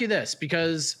 let me ask you this,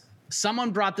 because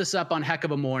someone brought this up on Heck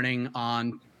of a Morning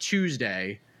on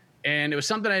Tuesday, and it was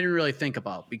something I didn't really think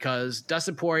about, because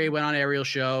Dustin Poirier went on Ariel's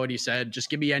show and he said, just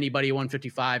give me anybody at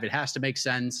 155. It has to make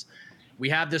sense. We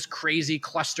have this crazy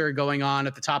cluster going on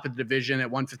at the top of the division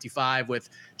at 155 with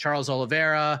Charles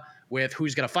Oliveira, with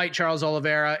who's going to fight Charles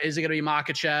Oliveira. Is it going to be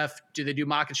Makhachev? Do they do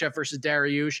Makhachev versus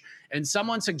Dariush? And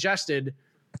someone suggested,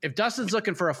 if Dustin's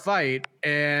looking for a fight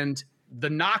and the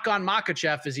knock on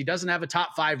Makhachev is he doesn't have a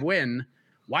top 5 win,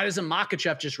 why doesn't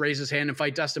Makhachev just raise his hand and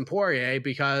fight Dustin Poirier?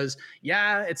 Because,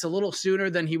 yeah, it's a little sooner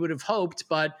than he would have hoped,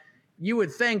 but you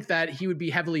would think that he would be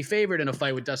heavily favored in a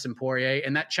fight with Dustin Poirier,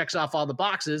 and that checks off all the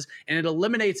boxes, and it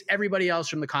eliminates everybody else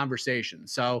from the conversation.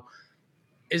 So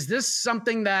is this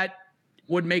something that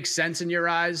would make sense in your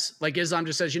eyes? Like, Islam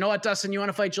just says, you know what, Dustin, you want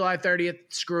to fight July 30th?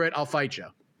 Screw it, I'll fight you.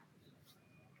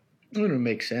 It would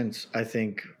make sense. I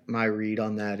think my read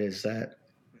on that is that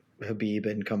Khabib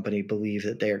and company believe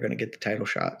that they are going to get the title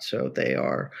shot. So they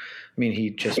are, I mean, he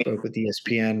just spoke with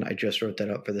ESPN. I just wrote that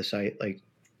up for the site like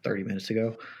 30 minutes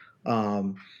ago.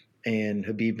 And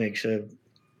Khabib makes a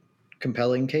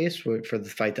compelling case for the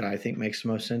fight that I think makes the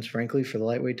most sense, frankly, for the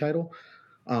lightweight title.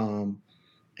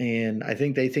 And I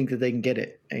think they think that they can get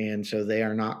it. And so they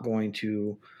are not going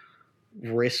to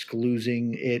risk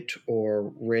losing it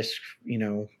or risk, you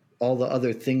know, all the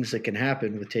other things that can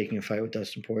happen with taking a fight with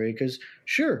Dustin Poirier. Because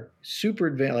sure, super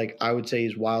advanced. Like, I would say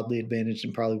he's wildly advantaged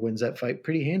and probably wins that fight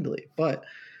pretty handily. But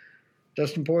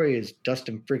Dustin Poirier is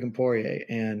Dustin freaking Poirier,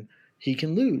 and he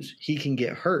can lose. He can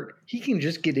get hurt. He can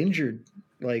just get injured,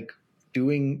 like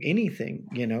doing anything,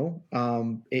 you know,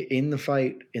 in the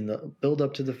fight, in the build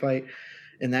up to the fight.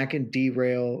 And that can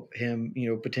derail him,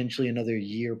 you know, potentially another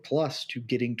year plus to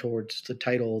getting towards the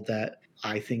title that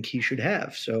I think he should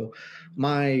have. So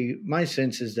my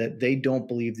sense is that they don't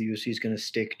believe the UFC is going to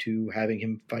stick to having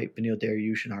him fight Beneil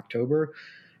Dariush in October,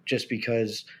 just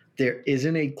because there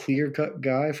isn't a clear-cut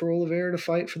guy for Oliveira to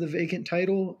fight for the vacant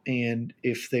title. And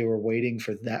if they were waiting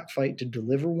for that fight to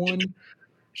deliver one,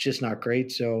 it's just not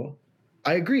great. So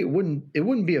I agree. It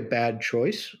wouldn't be a bad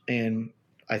choice. And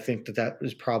I think that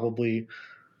is probably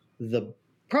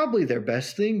their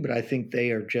best thing, but I think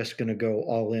they are just going to go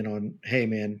all in on, hey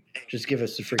man, just give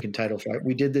us the freaking title fight.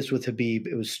 We did this with Khabib.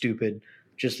 It was stupid.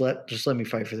 Just let me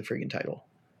fight for the freaking title.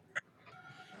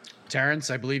 Terrence,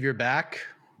 I believe you're back.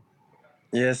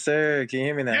 Yes, sir. Can you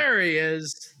hear me now? There he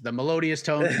is. The melodious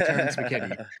tones of Terrence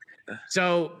McKinney.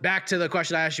 So back to the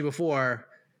question I asked you before,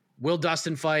 will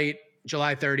Dustin fight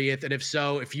July 30th? And if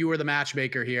so, if you were the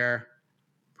matchmaker here,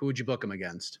 who would you book him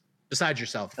against? Besides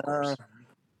yourself, of course.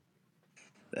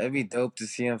 That'd be dope to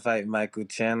see him fight Michael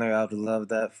Chandler. I would love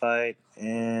that fight.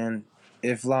 And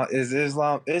if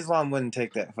Islam wouldn't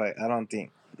take that fight, I don't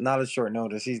think. Not a short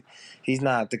notice. He's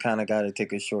not the kind of guy to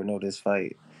take a short notice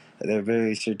fight. They're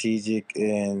very strategic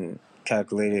and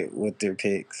calculated with their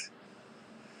picks.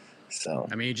 So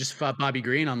I mean, he just fought Bobby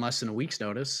Green on less than a week's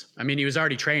notice. I mean, he was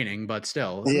already training, but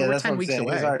still, yeah, we're that's 10 what I'm weeks saying.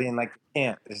 away. He was already in like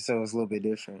camp, so it's a little bit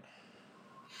different.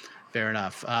 Fair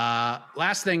enough.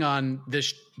 Last thing on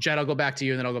this, Jed, I'll go back to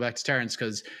you and then I'll go back to Terrence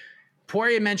because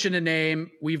Poirier mentioned a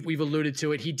name. We've alluded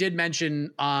to it. He did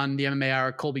mention on the MMA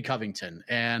Hour Colby Covington,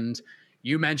 and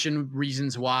you mentioned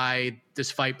reasons why this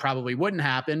fight probably wouldn't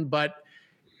happen. But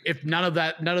if none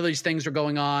of these things are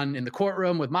going on in the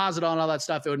courtroom with Masvidal and all that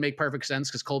stuff, it would make perfect sense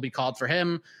because Colby called for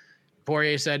him.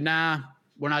 Poirier said, "Nah,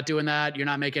 we're not doing that. You're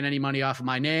not making any money off of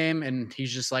my name." And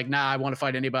he's just like, "Nah, I want to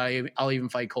fight anybody. I'll even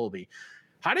fight Colby."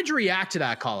 How did you react to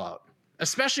that call out?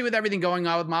 Especially with everything going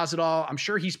on with Masvidal. I'm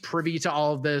sure he's privy to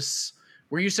all of this.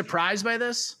 Were you surprised by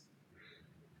this?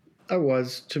 I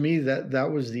was. To me,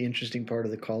 that was the interesting part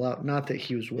of the call out. Not that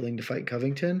he was willing to fight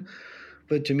Covington,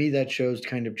 but to me that shows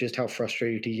kind of just how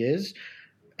frustrated he is.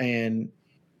 And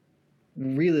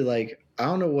really, like, I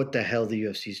don't know what the hell the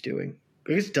UFC's doing.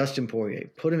 It's Dustin Poirier.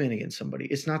 Put him in against somebody.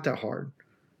 It's not that hard.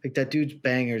 Like, that dude's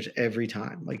bangers every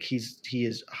time. Like, he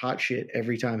is hot shit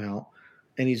every time out.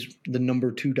 And he's the number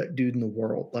 2 dude in the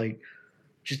world. Like,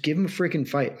 just give him a freaking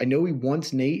fight. I know he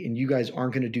wants Nate, and you guys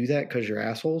aren't going to do that because you're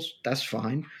assholes. That's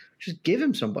fine. Just give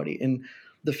him somebody. And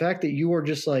the fact that you are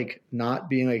just, like, not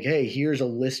being like, hey, here's a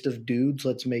list of dudes,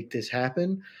 let's make this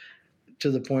happen,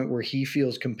 to the point where he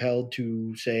feels compelled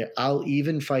to say, I'll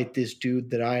even fight this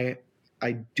dude that I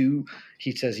do.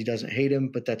 He says he doesn't hate him,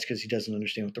 but that's because he doesn't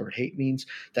understand what the word hate means,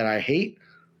 that I hate.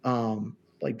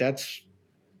 Like,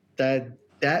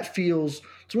 that feels,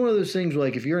 it's one of those things where,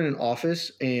 like, if you're in an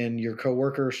office and your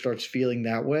coworker starts feeling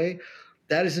that way,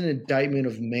 that is an indictment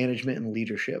of management and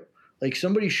leadership. Like,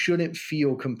 somebody shouldn't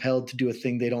feel compelled to do a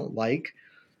thing they don't like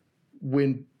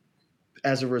when,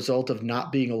 as a result of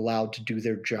not being allowed to do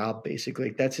their job, basically.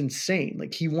 Like, that's insane.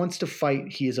 Like, he wants to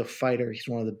fight. He is a fighter. He's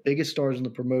one of the biggest stars in the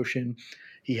promotion.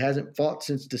 He hasn't fought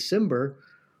since December.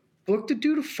 Book the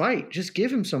dude to fight. Just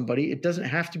give him somebody. It doesn't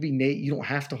have to be Nate. You don't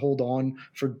have to hold on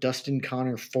for Dustin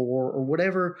Connor 4 or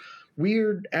whatever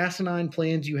weird asinine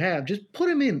plans you have. Just put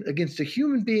him in against a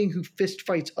human being who fist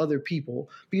fights other people,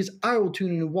 because I will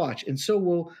tune in and watch, and so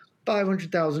will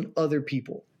 500,000 other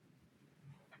people.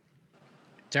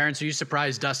 Terrence, are you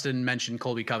surprised Dustin mentioned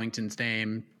Colby Covington's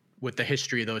name with the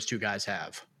history those two guys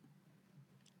have?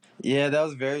 Yeah, that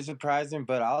was very surprising,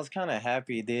 but I was kind of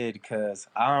happy he did because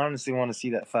I honestly want to see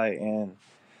that fight, and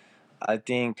I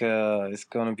think it's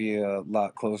going to be a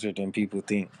lot closer than people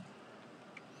think.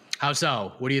 How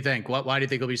so? What do you think? Why do you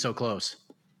think it'll be so close?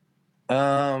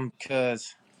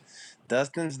 Because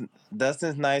Dustin's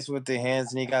nice with the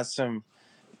hands, and he got some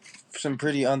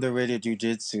pretty underrated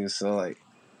jiu-jitsu, so, like,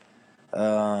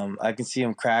 I can see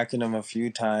him cracking him a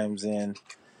few times, and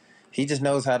he just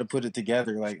knows how to put it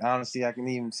together. Like, honestly, I can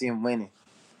even see him winning.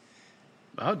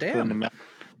 Oh, damn.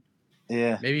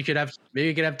 Yeah. Maybe you could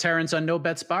have Terrence on No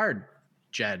Bets Barred,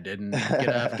 Jed, and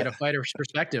get a fighter's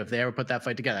perspective if they ever put that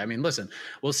fight together. I mean, listen,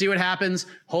 we'll see what happens.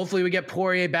 Hopefully we get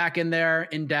Poirier back in there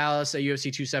in Dallas at UFC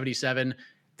 277.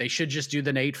 They should just do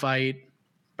the Nate fight,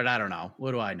 but I don't know.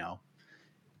 What do I know?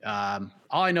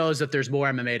 All I know is that there's more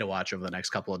MMA to watch over the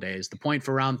next couple of days. The point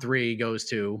for round 3 goes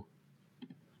to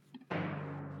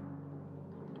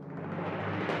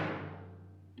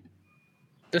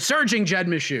the surging Jed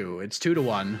Meshew. It's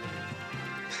 2-1.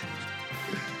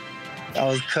 I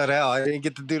was cut out. I didn't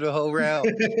get to do the whole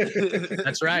round.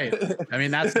 That's right. I mean,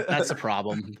 that's the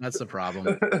problem. That's the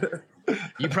problem.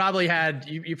 You probably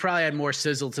had more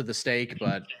sizzle to the steak,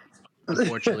 but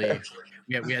unfortunately,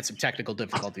 we had some technical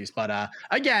difficulties. But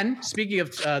again, speaking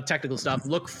of technical stuff,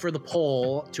 look for the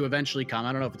poll to eventually come.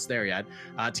 I don't know if it's there yet.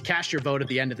 To cast your vote at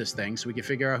the end of this thing, so we can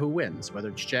figure out who wins, whether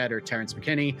it's Jed or Terrence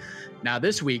McKinney. Now,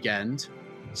 this weekend,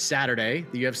 Saturday,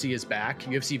 the UFC is back.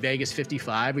 UFC Vegas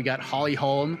 55. We got Holly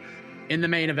Holm in the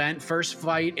main event. First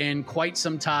fight in quite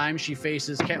some time. She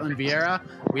faces Ketlen Vieira.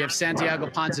 We have Santiago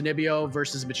Ponzinibbio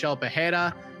versus Michelle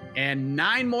Pereira. And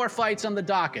 9 more fights on the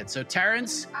docket. So,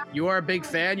 Terrence, you are a big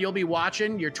fan. You'll be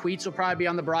watching. Your tweets will probably be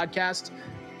on the broadcast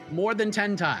more than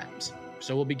 10 times.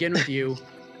 So we'll begin with you.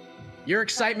 Your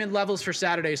excitement levels for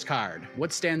Saturday's card.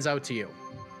 What stands out to you?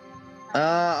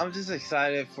 I'm just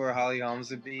excited for Holly Holmes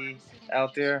to be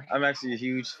out there. I'm actually a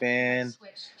huge fan.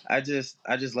 I just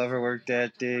love her work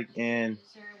ethic, and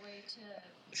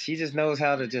she just knows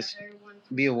how to just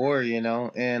be a warrior, you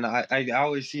know. And I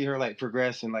always see her, like,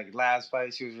 progressing. Like, last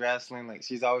fight she was wrestling, like,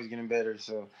 she's always getting better.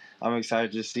 So I'm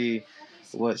excited to see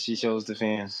what she shows the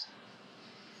fans.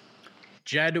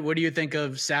 Jed, what do you think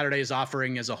of Saturday's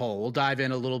offering as a whole? We'll dive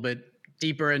in a little bit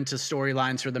deeper into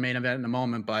storylines for the main event in a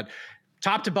moment, but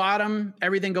top to bottom,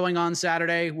 everything going on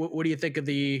Saturday, what do you think of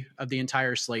the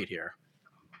entire slate here?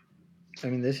 I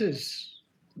mean, this is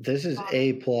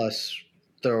A plus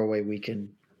throwaway weekend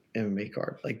MMA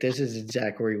card. Like, this is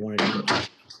exactly where you want to do it.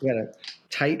 You got a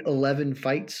tight 11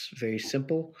 fights, very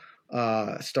simple.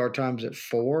 Start times at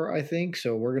 4, I think.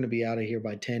 So we're going to be out of here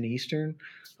by 10 Eastern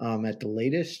at the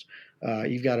latest.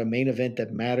 You've got a main event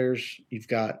that matters. You've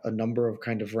got a number of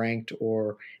kind of ranked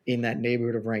or in that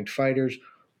neighborhood of ranked fighters.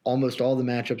 Almost all the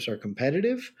matchups are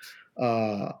competitive.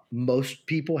 Most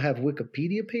people have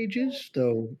Wikipedia pages,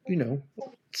 though,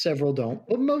 several don't,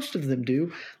 but most of them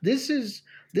do. This is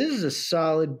a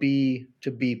solid B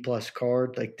to B plus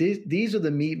card. Like, these are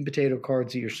the meat and potato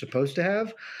cards that you're supposed to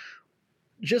have.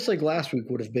 Just like last week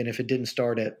would have been if it didn't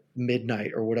start at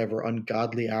midnight or whatever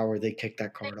ungodly hour they kicked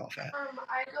that card off at.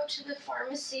 I go to the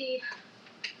pharmacy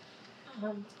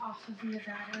off of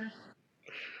Nevada.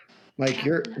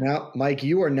 Mike,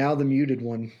 you are now the muted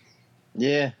one.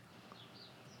 Yeah.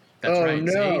 That's Oh, right.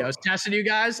 no. See, I was testing you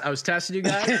guys.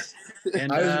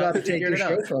 And, I was about to take the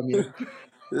show from you.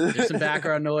 There's some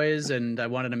background noise, and I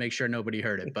wanted to make sure nobody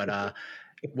heard it. But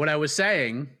what I was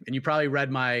saying, and you probably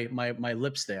read my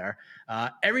lips there,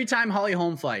 every time Holly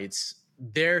Holm fights,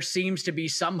 there seems to be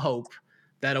some hope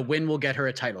that a win will get her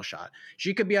a title shot.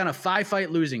 She could be on a 5-fight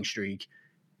losing streak,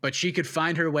 but she could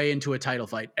find her way into a title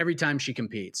fight every time she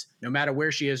competes, no matter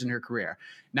where she is in her career.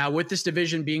 Now, with this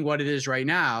division being what it is right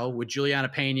now, with Juliana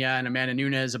Pena and Amanda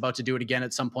Nunes about to do it again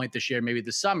at some point this year, maybe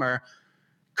this summer,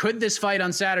 could this fight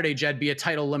on Saturday, Jed, be a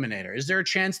title eliminator? Is there a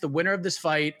chance the winner of this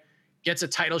fight gets a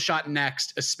title shot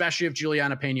next, especially if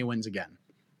Juliana Pena wins again?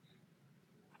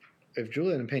 If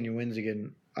Juliana Pena wins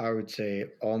again, I would say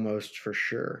almost for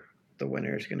sure the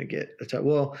winner is going to get a title.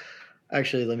 Well,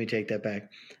 actually, let me take that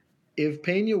back. If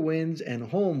Pena wins and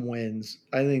Holm wins,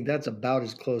 I think that's about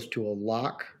as close to a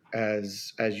lock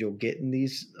as you'll get in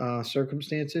these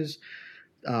circumstances.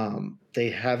 They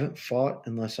haven't fought,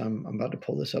 unless I'm about to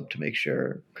pull this up to make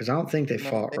sure, because I don't think they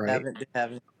fought, right? They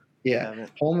haven't. Yeah,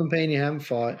 Holm and Pena haven't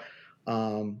fought.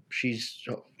 Holm is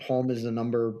the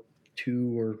number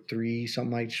 2 or 3,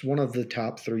 something like. She's one of the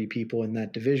top 3 people in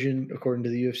that division, according to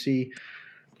the UFC.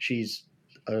 She's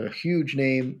a huge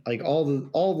name, like all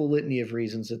the litany of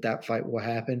reasons that fight will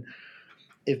happen.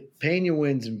 If Pena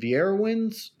wins and Vieira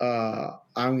wins,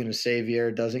 I'm going to say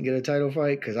Vieira doesn't get a title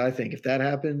fight, because I think if that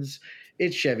happens,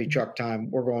 it's Chevy truck time.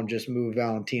 We're going to just move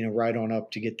Valentina right on up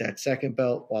to get that second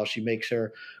belt while she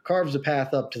carves a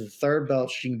path up to the 3rd belt.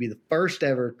 She can be the first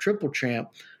ever triple champ.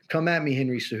 Come at me,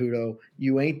 Henry Cejudo.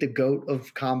 You ain't the GOAT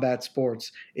of combat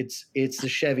sports. It's the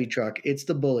Chevy truck. It's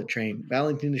the bullet train.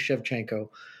 Valentina Shevchenko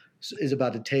is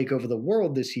about to take over the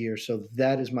world this year. So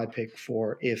that is my pick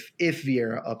for if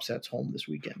Vieira upsets Holm this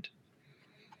weekend.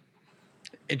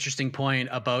 Interesting point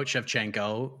about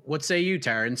Shevchenko. What say you,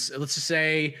 Terrence? Let's just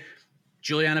say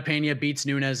Juliana Pena beats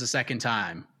Nunes a second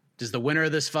time. Does the winner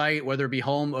of this fight, whether it be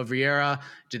Holm or Vieira,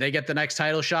 do they get the next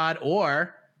title shot?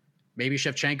 Or maybe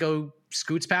Shevchenko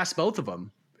scoots past both of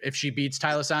them if she beats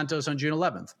Taila Santos on June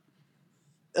 11th?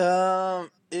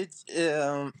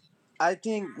 I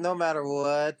think no matter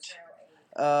what,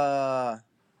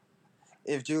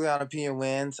 if Juliana Pena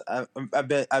wins, I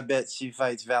bet she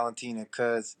fights Valentina,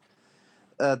 because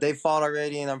they fought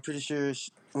already, and I'm pretty sure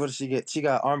what did she get? She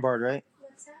got armbarred, right?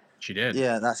 She did.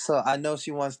 Yeah, so I know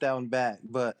she wants that one back,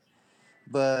 but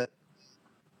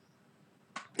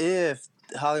if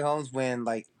Holly Holmes win,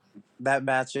 like, that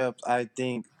matchup, I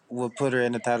think will put her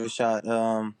in the title shot.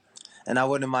 And I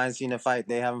wouldn't mind seeing a fight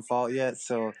they haven't fought yet,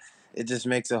 so it just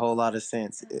makes a whole lot of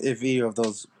sense if either of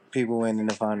those people win in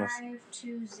the finals.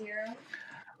 5-2-0.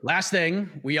 Last thing,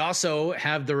 we also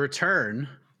have the return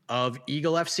of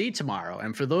Eagle FC tomorrow.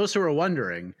 And for those who are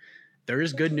wondering, there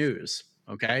is good news,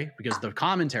 okay? Because the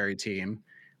commentary team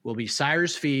will be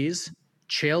Cyrus Fees,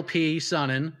 Chael P.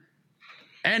 Sonnen,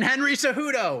 and Henry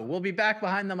Cejudo will be back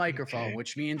behind the microphone,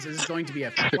 which means this is going to be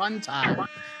a fun time.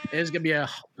 It is going to be a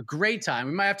great time.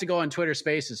 We might have to go on Twitter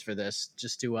Spaces for this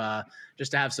just to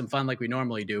have some fun like we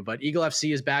normally do. But Eagle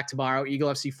FC is back tomorrow, Eagle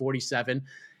FC 47.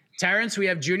 Terrence, we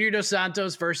have Junior Dos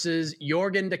Santos versus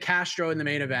Jorgen De Castro in the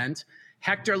main event.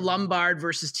 Hector Lombard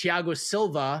versus Thiago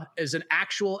Silva is an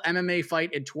actual MMA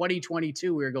fight in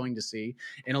 2022 we're going to see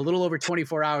in a little over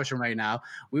 24 hours from right now.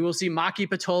 We will see Maki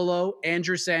Pitolo,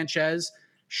 Andrew Sanchez,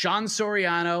 Sean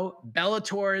Soriano,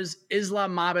 Bellator's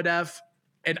Islam Mabedev,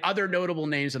 and other notable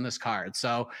names on this card.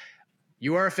 So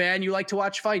you are a fan. You like to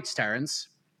watch fights, Terrence.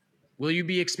 Will you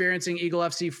be experiencing Eagle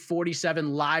FC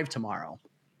 47 live tomorrow?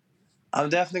 I'm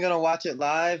definitely going to watch it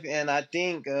live, and I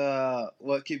think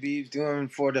what Khabib's doing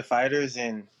for the fighters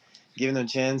and giving them a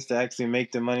chance to actually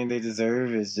make the money they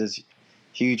deserve is just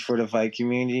huge for the fight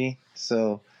community.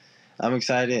 So I'm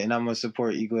excited, and I'm going to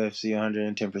support Eagle FC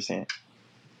 110%.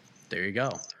 There you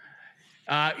go.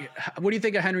 What do you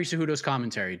think of Henry Cejudo's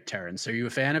commentary, Terrence? Are you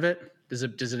a fan of it? Does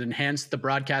it enhance the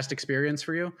broadcast experience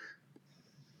for you?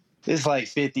 It's like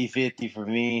 50-50 for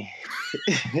me.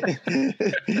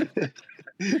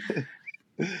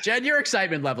 Jed, your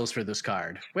excitement levels for this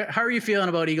card. How are you feeling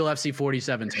about Eagle FC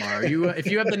 47 tomorrow? If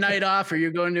you have the night off, are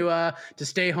you going to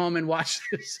stay home and watch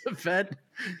this event?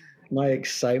 My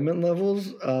excitement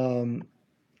levels, I'll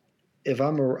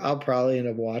probably end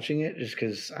up watching it just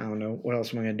because I don't know what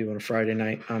else am I going to do on a Friday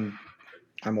night. I'm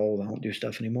old. I don't do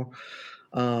stuff anymore.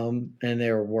 And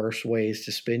there are worse ways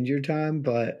to spend your time.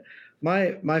 But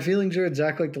my feelings are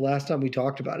exactly like the last time we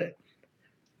talked about it.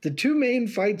 The two main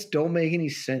fights don't make any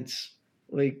sense.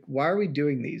 Like, why are we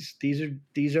doing these?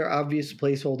 These are obvious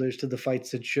placeholders to the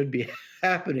fights that should be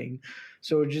happening.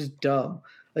 So it's just dumb.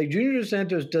 Like, Junior Dos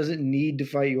Santos doesn't need to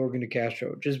fight Yorgan De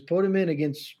Castro. Just put him in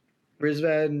against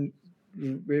Rizvan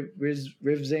Kuniev,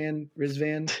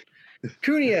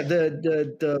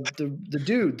 the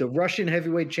dude, the Russian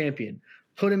heavyweight champion.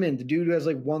 Put him in. The dude who has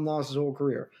like one loss his whole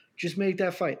career. Just make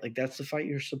that fight. Like, that's the fight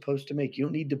you're supposed to make. You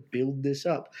don't need to build this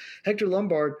up. Hector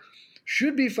Lombard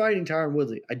should be fighting Tyron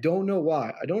Woodley. I don't know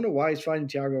why. I don't know why he's fighting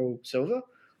Thiago Silva.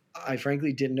 I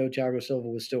frankly didn't know Thiago Silva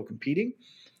was still competing.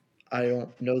 I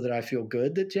don't know that I feel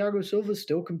good that Thiago Silva is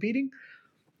still competing.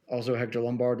 Also, Hector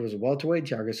Lombard was a welterweight.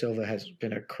 Thiago Silva has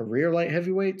been a career light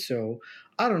heavyweight. So,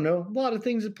 I don't know. A lot of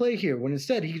things at play here. When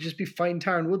instead, he could just be fighting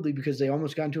Tyron Woodley because they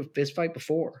almost got into a fist fight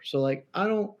before. So, like,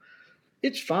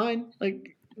 it's fine.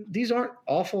 Like, these aren't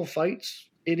awful fights.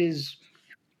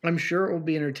 I'm sure it will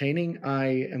be entertaining.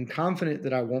 I am confident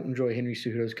that I won't enjoy Henry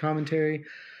Cejudo's commentary.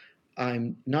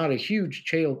 I'm not a huge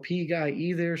JLP guy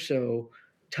either, so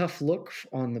tough look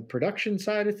on the production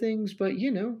side of things. But,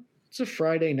 it's a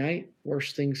Friday night.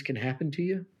 Worse things can happen to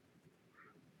you.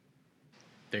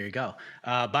 There you go.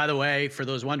 By the way, for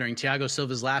those wondering, Thiago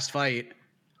Silva's last fight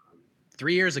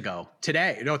 3 years ago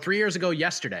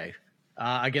yesterday,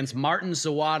 against Martin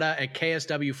Zawada at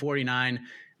KSW 49,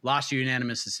 lost a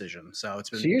unanimous decision. So it's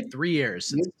been 3 years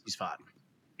since he's fought.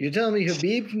 You're telling me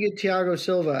Khabib can get Thiago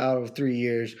Silva out of 3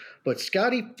 years, but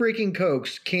Scotty freaking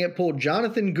Cokes can't pull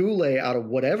Jonathan Goulet out of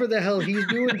whatever the hell he's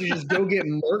doing to just go get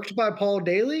murked by Paul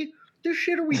Daly? This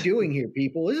shit are we doing here,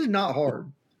 people? This is not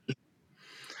hard.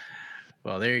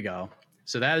 Well, there you go.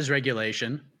 So that is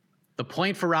regulation. The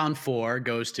point for round 4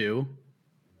 goes to...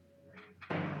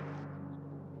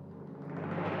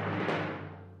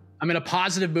 I'm in a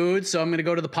positive mood, so I'm going to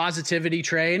go to the positivity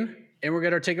train, and we're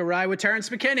going to take a ride with Terrence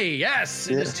McKinney. Yes,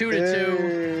 it is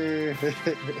 2-2.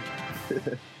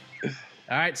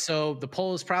 All right, so the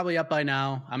poll is probably up by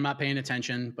now. I'm not paying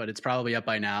attention, but it's probably up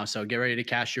by now, so get ready to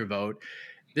cast your vote.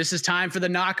 This is time for the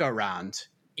knockout round.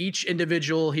 Each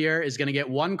individual here is going to get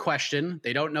one question.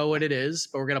 They don't know what it is,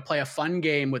 but we're going to play a fun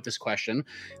game with this question.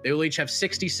 They will each have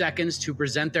 60 seconds to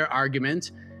present their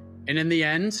argument, and in the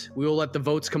end, we will let the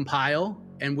votes compile,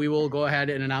 and we will go ahead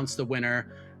and announce the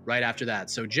winner right after that.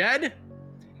 So, Jed,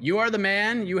 you are the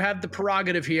man. You have the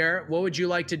prerogative here. What would you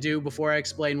like to do before I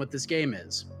explain what this game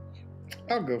is?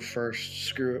 I'll go first.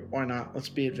 Screw it. Why not? Let's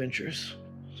be adventurous.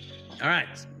 All right.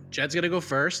 Jed's going to go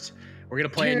first. We're going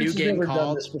to play a new game never called...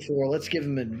 done this before. Let's give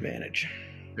him an advantage.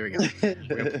 There we go. We're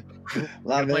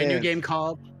going to play a new game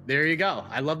called... There you go.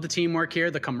 I love the teamwork here,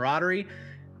 the camaraderie.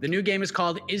 The new game is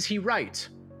called Is He Right?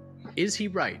 Is he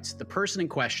right? The person in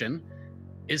question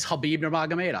is Khabib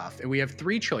Nurmagomedov. And we have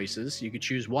 3 choices. You could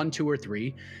choose 1, 2, or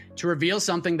 3 to reveal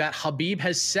something that Khabib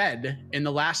has said in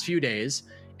the last few days.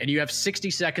 And you have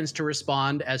 60 seconds to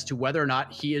respond as to whether or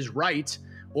not he is right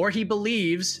or he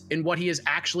believes in what he is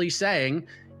actually saying,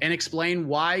 and explain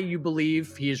why you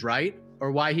believe he is right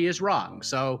or why he is wrong.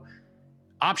 So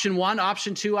option 1,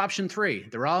 option 2, option 3.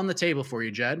 They're all on the table for you,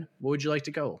 Jed. What would you like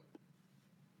to go?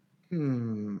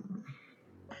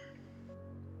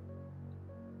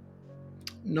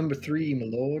 Number 3, my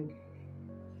lord.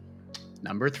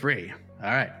 Number 3.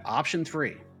 All right. Option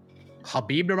 3.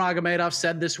 Khabib Nurmagomedov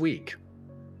said this week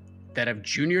that if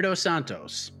Junior Dos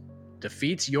Santos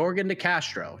defeats Yorgan De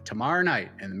Castro tomorrow night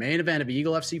in the main event of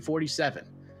Eagle FC 47,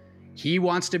 he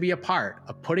wants to be a part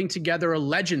of putting together a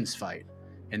legends fight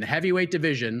in the heavyweight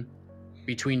division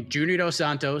between Junior Dos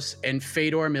Santos and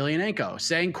Fedor Emelianenko,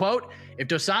 saying, quote, if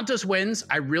Dos Santos wins,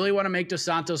 I really want to make Dos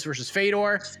Santos versus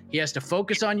Fedor. He has to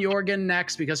focus on Yorgan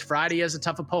next because Friday has a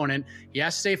tough opponent. He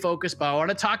has to stay focused, but I want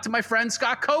to talk to my friend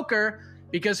Scott Coker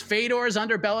because Fedor is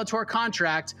under Bellator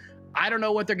contract. I don't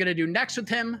know what they're going to do next with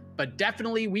him, but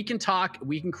definitely we can talk.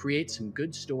 We can create some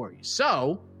good stories.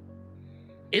 So,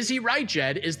 is he right,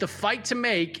 Jed? Is the fight to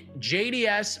make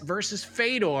JDS versus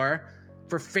Fedor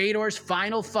for Fedor's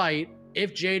final fight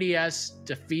if JDS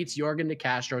defeats Yorgan De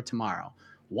Castro tomorrow?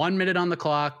 1 minute on the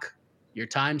clock. Your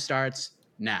time starts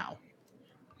now.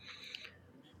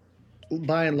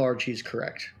 By and large, he's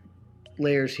correct.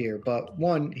 Layers here, but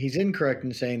one, he's incorrect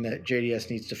in saying that JDS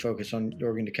needs to focus on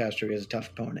Yorgan De Castro as a tough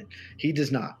opponent. He does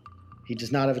not. He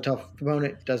does not have a tough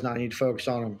opponent, does not need to focus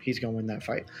on him. He's going to win that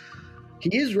fight.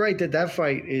 He is right that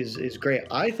fight is great.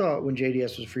 I thought when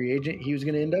JDS was a free agent, he was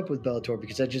going to end up with Bellator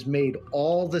because that just made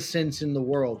all the sense in the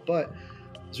world. But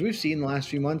as we've seen the last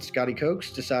few months, Scotty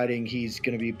Coates deciding he's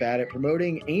going to be bad at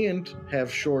promoting and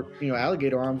have short,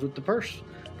 alligator arms with the purse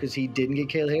because he didn't get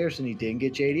Caleb Harrison, he didn't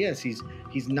get JDS.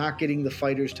 He's not getting the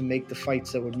fighters to make the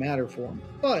fights that would matter for him.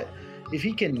 But if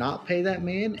he cannot pay that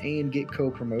man and get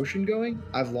co-promotion going,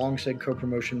 I've long said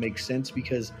co-promotion makes sense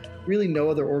because really no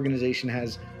other organization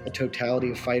has a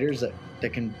totality of fighters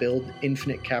that can build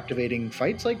infinite captivating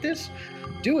fights like this.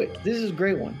 Do it. This is a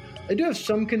great one. I do have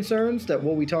some concerns that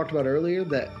what we talked about earlier,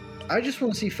 that I just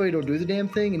want to see Fedor do the damn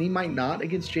thing, and he might not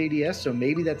against JDS, so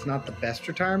maybe that's not the best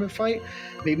retirement fight.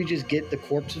 Maybe just get the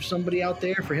corpse of somebody out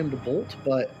there for him to bolt.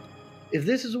 But if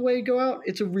this is a way to go out,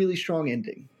 it's a really strong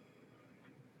ending.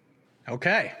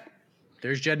 Okay.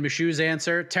 There's Jed Meshu's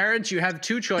answer. Terrence, you have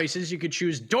two choices. You could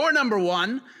choose door number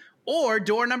 1 or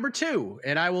door number 2.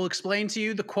 And I will explain to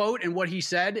you the quote and what he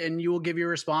said, and you will give your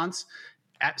response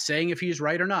at saying if he's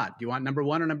right or not. Do you want number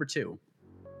 1 or number 2?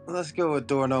 Let's go with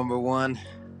door number 1.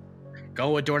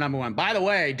 Go with door number 1. By the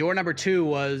way, door number 2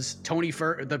 was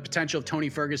the potential of Tony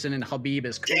Ferguson and Khabib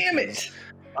as coaches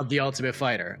of the Ultimate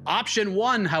Fighter. Option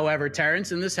 1, however,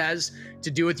 Terrence, and this has to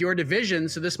do with your division,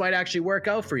 so this might actually work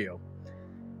out for you.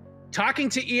 Talking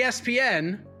to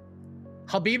ESPN,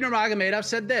 Khabib Nurmagomedov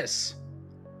said this: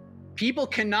 people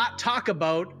cannot talk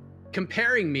about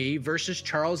comparing me versus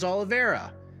Charles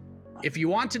Oliveira. If you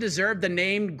want to deserve the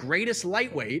named greatest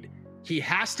lightweight, he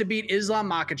has to beat Islam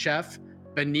Makhachev,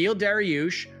 Beneil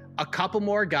Dariush, a couple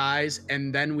more guys,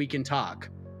 and then we can talk.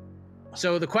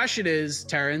 So the question is,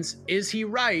 Terrence, is he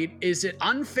right? Is it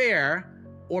unfair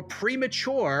or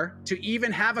premature to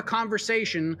even have a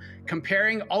conversation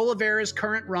comparing Oliveira's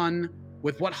current run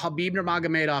with what Khabib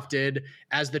Nurmagomedov did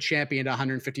as the champion at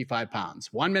 155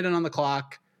 pounds? 1 minute on the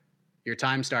clock. Your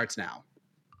time starts now.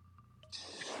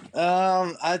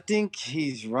 I think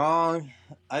he's wrong.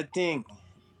 I think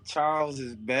Charles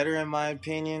is better in my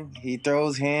opinion. He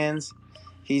throws hands.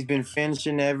 He's been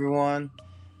finishing everyone.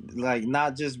 Like,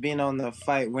 not just being on the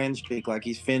fight win streak, like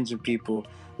he's finishing people.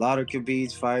 A lot of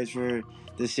Khabib's fights for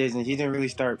decisions. He didn't really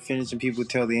start finishing people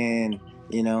till the end,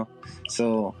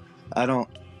 So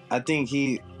I think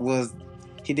he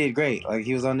did great. Like,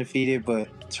 he was undefeated,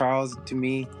 but Charles, to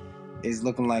me, is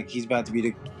looking like he's about to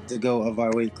be the GOAT of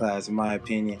our weight class, in my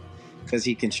opinion. Because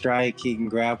he can strike, he can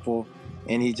grapple,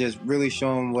 and he just really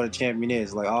showing what a champion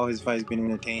is. Like, all his fights been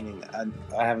entertaining.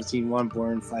 I haven't seen one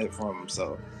boring fight from him,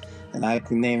 so. And I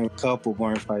can name a couple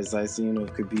boring fights I've seen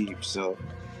with Khabib, so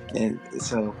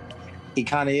he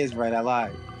kind of is right. I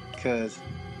lied, because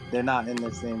they're not in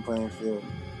the same playing field.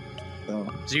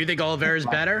 So you think Oliveira's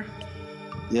better?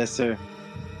 Yes, sir.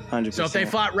 100%. So if they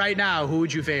fought right now, who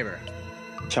would you favor?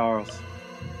 Charles.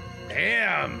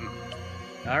 Damn.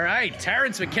 All right,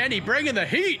 Terrence McKinney bringing the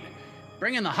heat,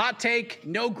 bringing the hot take.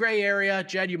 No gray area.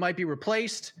 Jed, you might be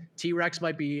replaced. T-Rex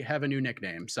might have a new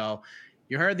nickname. So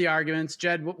you heard the arguments.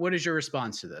 Jed, what is your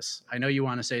response to this? I know you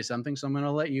want to say something, so I'm going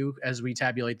to let you as we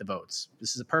tabulate the votes.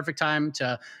 This is a perfect time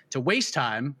to waste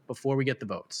time before we get the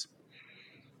votes.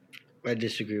 I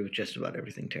disagree with just about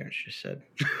everything Terrence just said.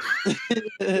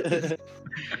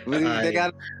 They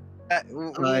got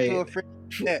if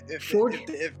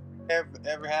it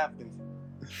ever happens.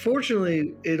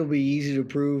 Fortunately, it'll be easy to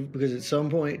prove because at some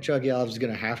point Chuck Yalov is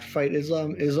going to have to fight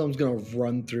Islam. Islam's going to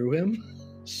run through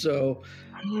him. So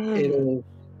and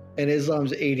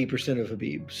Islam's 80% of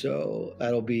Khabib. So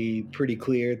that'll be pretty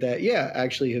clear that,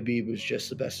 actually Khabib was just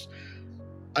the best.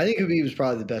 I think Khabib is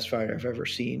probably the best fighter I've ever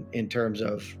seen in terms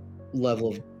of level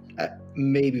of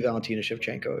maybe Valentina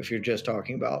Shevchenko, if you're just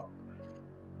talking about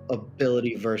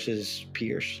ability versus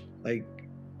peers. Like,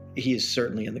 he is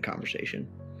certainly in the conversation.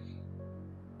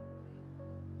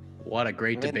 What a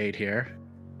great debate here.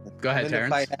 Go ahead,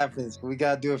 Terrence. When the fight happens, we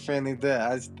got to do a friendly bet.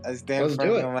 I stand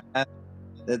firm on my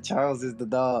that Charles is the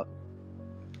dog.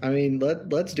 I mean,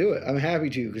 let's do it. I'm happy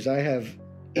to, because I have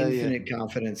infinite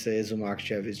confidence that Islam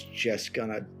Makhachev is just going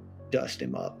to dust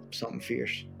him up. Something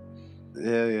fierce.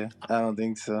 Yeah. I don't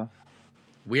think so.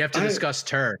 We have to discuss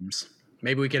terms.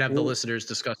 Maybe we could have the listeners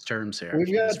discuss terms here.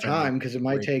 We've got time, because it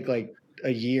might take like a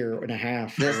year and a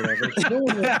half or whatever. Because no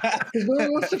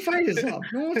one wants to fight Islam.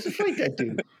 No one wants to fight that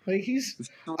dude. Like, I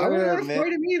don't want to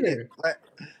fight him either.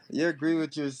 You agree with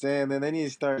what you're saying, then they need to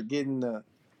start getting the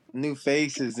new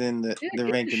faces in the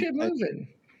ranking. Shit moving.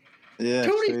 Yeah,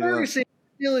 Tony Ferguson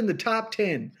is still in the top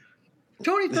 10.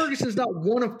 Tony Ferguson's not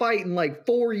won a fight in like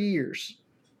 4 years.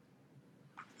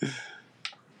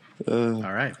 All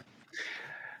right.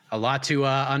 A lot to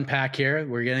unpack here.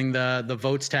 We're getting the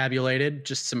votes tabulated.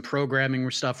 Just some programming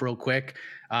stuff real quick.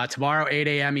 Tomorrow, 8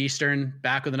 a.m. Eastern,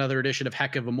 back with another edition of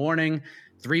Heck of a Morning.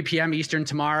 3 p.m. Eastern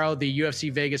tomorrow, the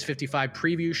UFC Vegas 55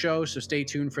 preview show. So stay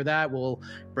tuned for that. We'll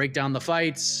break down the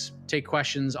fights, take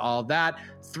questions, all of that.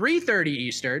 3:30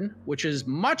 Eastern, which is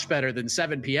much better than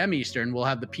 7 p.m. Eastern, we'll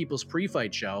have the People's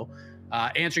Pre-Fight Show,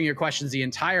 answering your questions the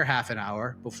entire half an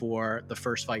hour before the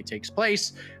first fight takes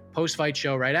place. Post-fight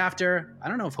show right after. I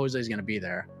don't know if Jose's going to be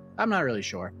there. I'm not really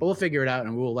sure, but we'll figure it out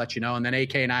and we'll let you know. And then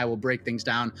AK and I will break things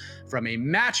down from a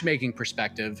matchmaking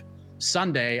perspective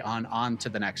Sunday on to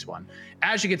the next one.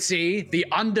 As you can see, the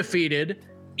undefeated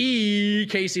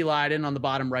Casey Leydon on the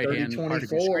bottom right-hand part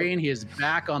of your screen. He is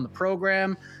back on the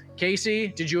program. Casey,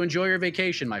 did you enjoy your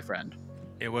vacation, my friend?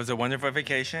 It was a wonderful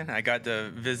vacation. I got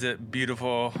to visit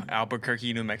beautiful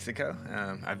Albuquerque, New Mexico.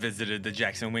 I visited the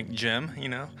Jackson Wink gym,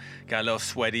 got a little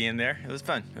sweaty in there. It was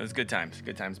fun. It was good times.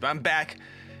 But I'm back.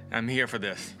 I'm here for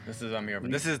this. This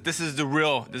is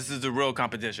the real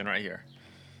competition right here.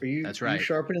 That's right. Are you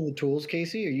sharpening the tools,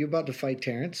 Casey? Are you about to fight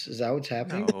Terrence? Is that what's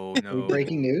happening? No. Are we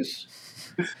breaking news?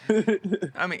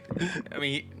 I mean,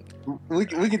 we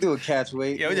can do a catch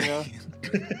weight. Yeah,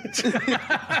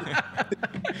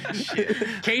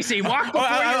 Casey, walk before you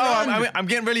run. I'm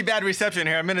getting really bad reception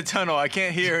here. I'm in a tunnel. I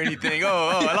can't hear anything.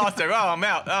 I lost it. I'm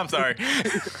out. I'm sorry.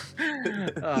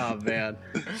 Oh, man.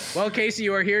 Well, Casey,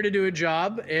 you are here to do a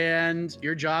job, and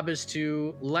your job is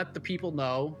to let the people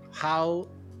know how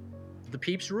the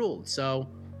peeps ruled. So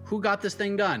who got this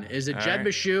thing done? Is it Jed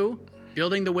Meshew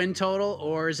building the win total,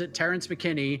 or is it Terrence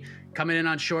McKinney coming in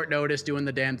on short notice doing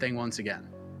the damn thing once again?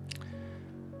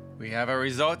 We have our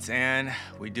results, and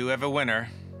we do have a winner.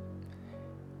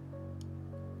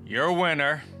 Your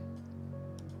winner.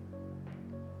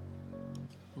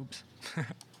 Oops.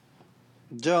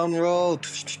 Drum roll.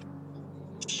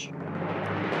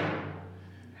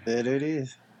 There it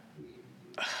is.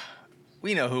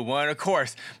 We know who won, of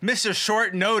course. Mr.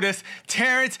 Short Notice,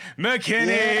 Terrence McKinney.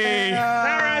 Yeah!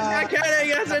 Terrence McKinney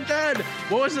gets it done.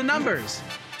 What was the numbers?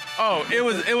 Oh, it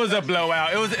was a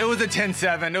blowout. It was a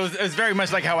 10-7. It was very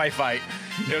much like how I fight.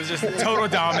 It was just total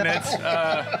dominance.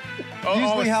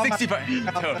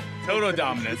 65. Total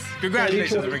dominance.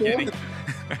 Congratulations, McKinney.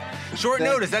 Short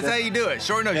notice. That's how you do it.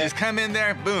 Short notice. Just come in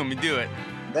there, boom, you do it.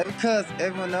 That's because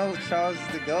everyone knows Charles is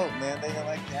the GOAT, man. They don't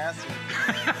like the answer.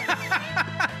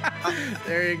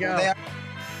 There you go.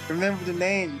 Remember the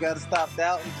name. You got to stop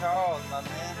doubting Charles, my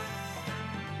man.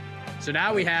 So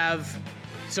now we have,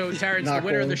 Terrence, the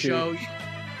winner of the show.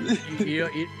 So you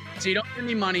don't get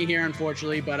any money here,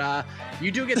 unfortunately, but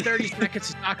you do get 30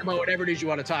 seconds to talk about whatever it is you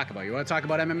want to talk about. You want to talk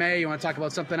about MMA? You want to talk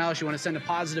about something else? You want to send a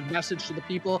positive message to the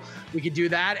people? We could do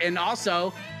that. And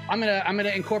also, I'm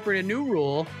gonna incorporate a new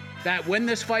rule that when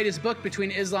this fight is booked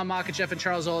between Islam Makhachev and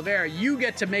Charles Oliveira, you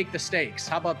get to make the stakes.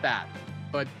 How about that?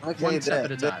 But one step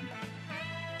at a time.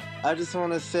 I just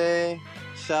want to say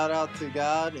shout out to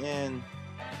God and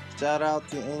shout out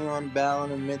to anyone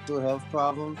battling mental health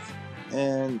problems,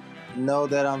 and know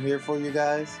that I'm here for you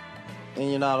guys and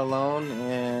you're not alone.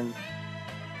 And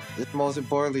just most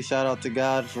importantly, shout out to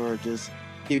God for just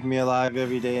keeping me alive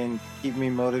every day and keep me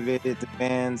motivated, the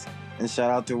fans, and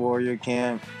shout out to Warrior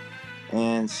Camp.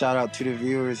 And shout out to the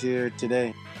viewers here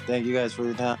today. Thank you guys for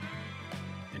your time.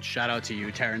 And shout out to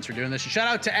you, Terrence, for doing this. And shout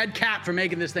out to Ed Cap for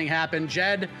making this thing happen.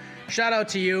 Jed, shout out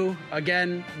to you.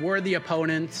 Again, worthy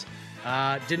opponent.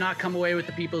 Did not come away with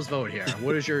the people's vote here.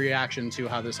 What is your reaction to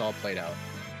how this all played out?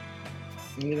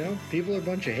 People are a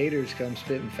bunch of haters come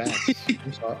spitting facts.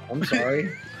 I'm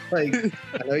sorry. Like,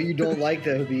 I know you don't like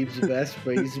that Khabib's the best,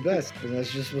 but he's the best, and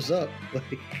that's just what's up.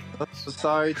 I'm so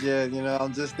sorry, Jed.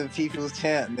 I'm just the people's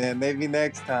champ, man. Maybe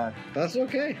next time. That's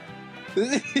okay.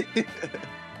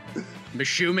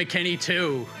 Meshew McKinney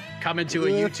 2 coming to a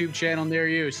YouTube channel near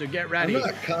you, so get ready. I'm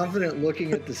not confident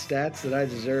looking at the stats that I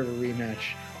deserve a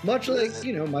rematch. Much like,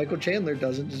 Michael Chandler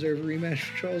doesn't deserve a rematch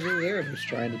for Charles Oliveira who's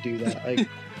trying to do that. Like,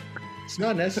 it's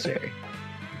not necessary.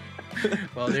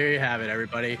 Well, there you have it,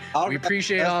 everybody. We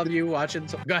appreciate all of you watching.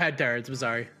 Go ahead, Terrence. I'm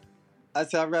sorry. I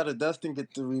said I'd rather Dustin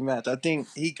get the rematch. I think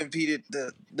he competed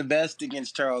the best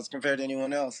against Charles compared to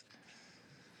anyone else.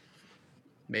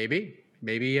 Maybe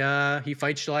he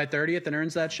fights July 30th and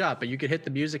earns that shot. But you could hit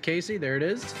the music, Casey. There it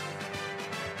is.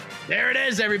 There it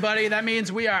is, everybody. That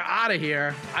means we are out of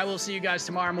here. I will see you guys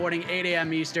tomorrow morning, 8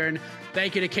 a.m. Eastern.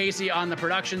 Thank you to Casey on the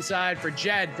production side. For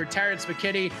Jed, for Terrence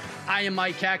McKinney, I am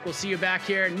Mike Heck. We'll see you back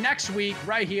here next week,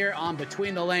 right here on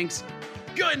Between the Links.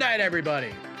 Good night,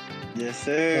 everybody. Yes,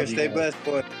 sir. Stay blessed,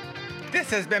 boy. This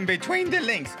has been Between the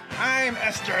Links. I'm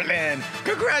Esther Lynn.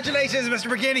 Congratulations, Mr.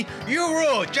 McKinney. You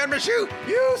rule. Jen Rashu,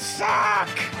 you suck.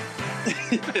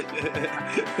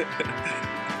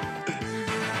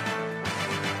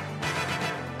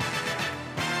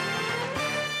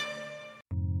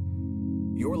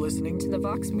 You're listening to the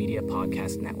Vox Media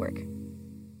Podcast Network.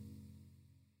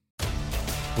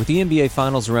 With the NBA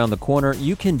Finals around the corner,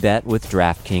 you can bet with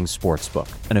DraftKings Sportsbook,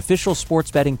 an official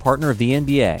sports betting partner of the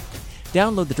NBA.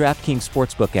 Download the DraftKings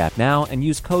Sportsbook app now and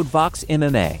use code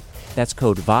VOXMMA. That's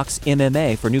code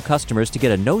VOXMMA for new customers to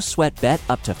get a no-sweat bet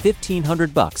up to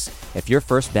 $1,500 if your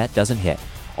first bet doesn't hit.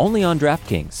 Only on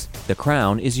DraftKings. The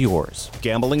crown is yours.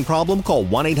 Gambling problem? Call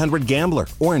 1-800-GAMBLER.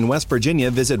 Or in West Virginia,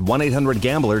 visit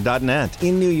 1-800-GAMBLER.net.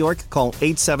 In New York, call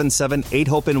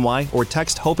 877-8-HOPE-NY or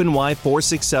text HOPE-NY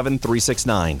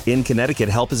 467-369. In Connecticut,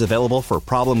 help is available for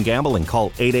problem gambling. Call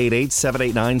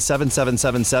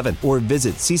 888-789-7777 or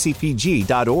visit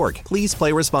ccpg.org. Please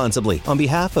play responsibly. On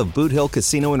behalf of Boot Hill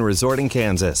Casino and Resort in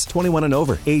Kansas, 21 and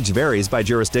over. Age varies by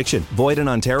jurisdiction. Void in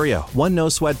Ontario. One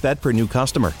no-sweat bet per new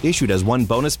customer. Issued as one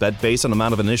bonus bet based on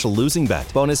amount of initial losing bet.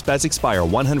 Bonus bets expire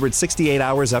 168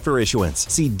 hours after issuance.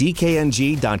 See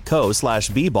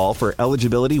dkng.co/bball for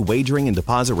eligibility, wagering, and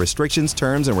deposit restrictions,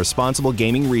 terms, and responsible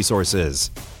gaming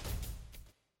resources.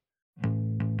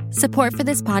 Support for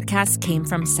this podcast came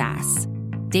from SAS.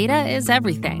 Data is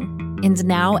everything, and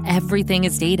now everything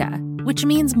is data, which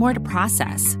means more to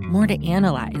process, more to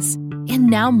analyze. And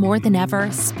now more than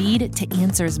ever, speed to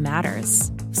answers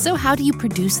matters. So how do you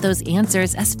produce those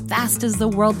answers as fast as the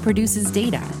world produces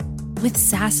data? With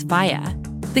SAS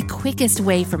Viya, the quickest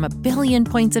way from a billion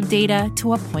points of data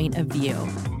to a point of view.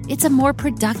 It's a more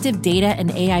productive data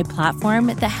and AI platform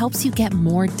that helps you get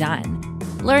more done.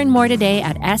 Learn more today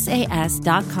at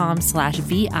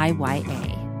sas.com/VIYA.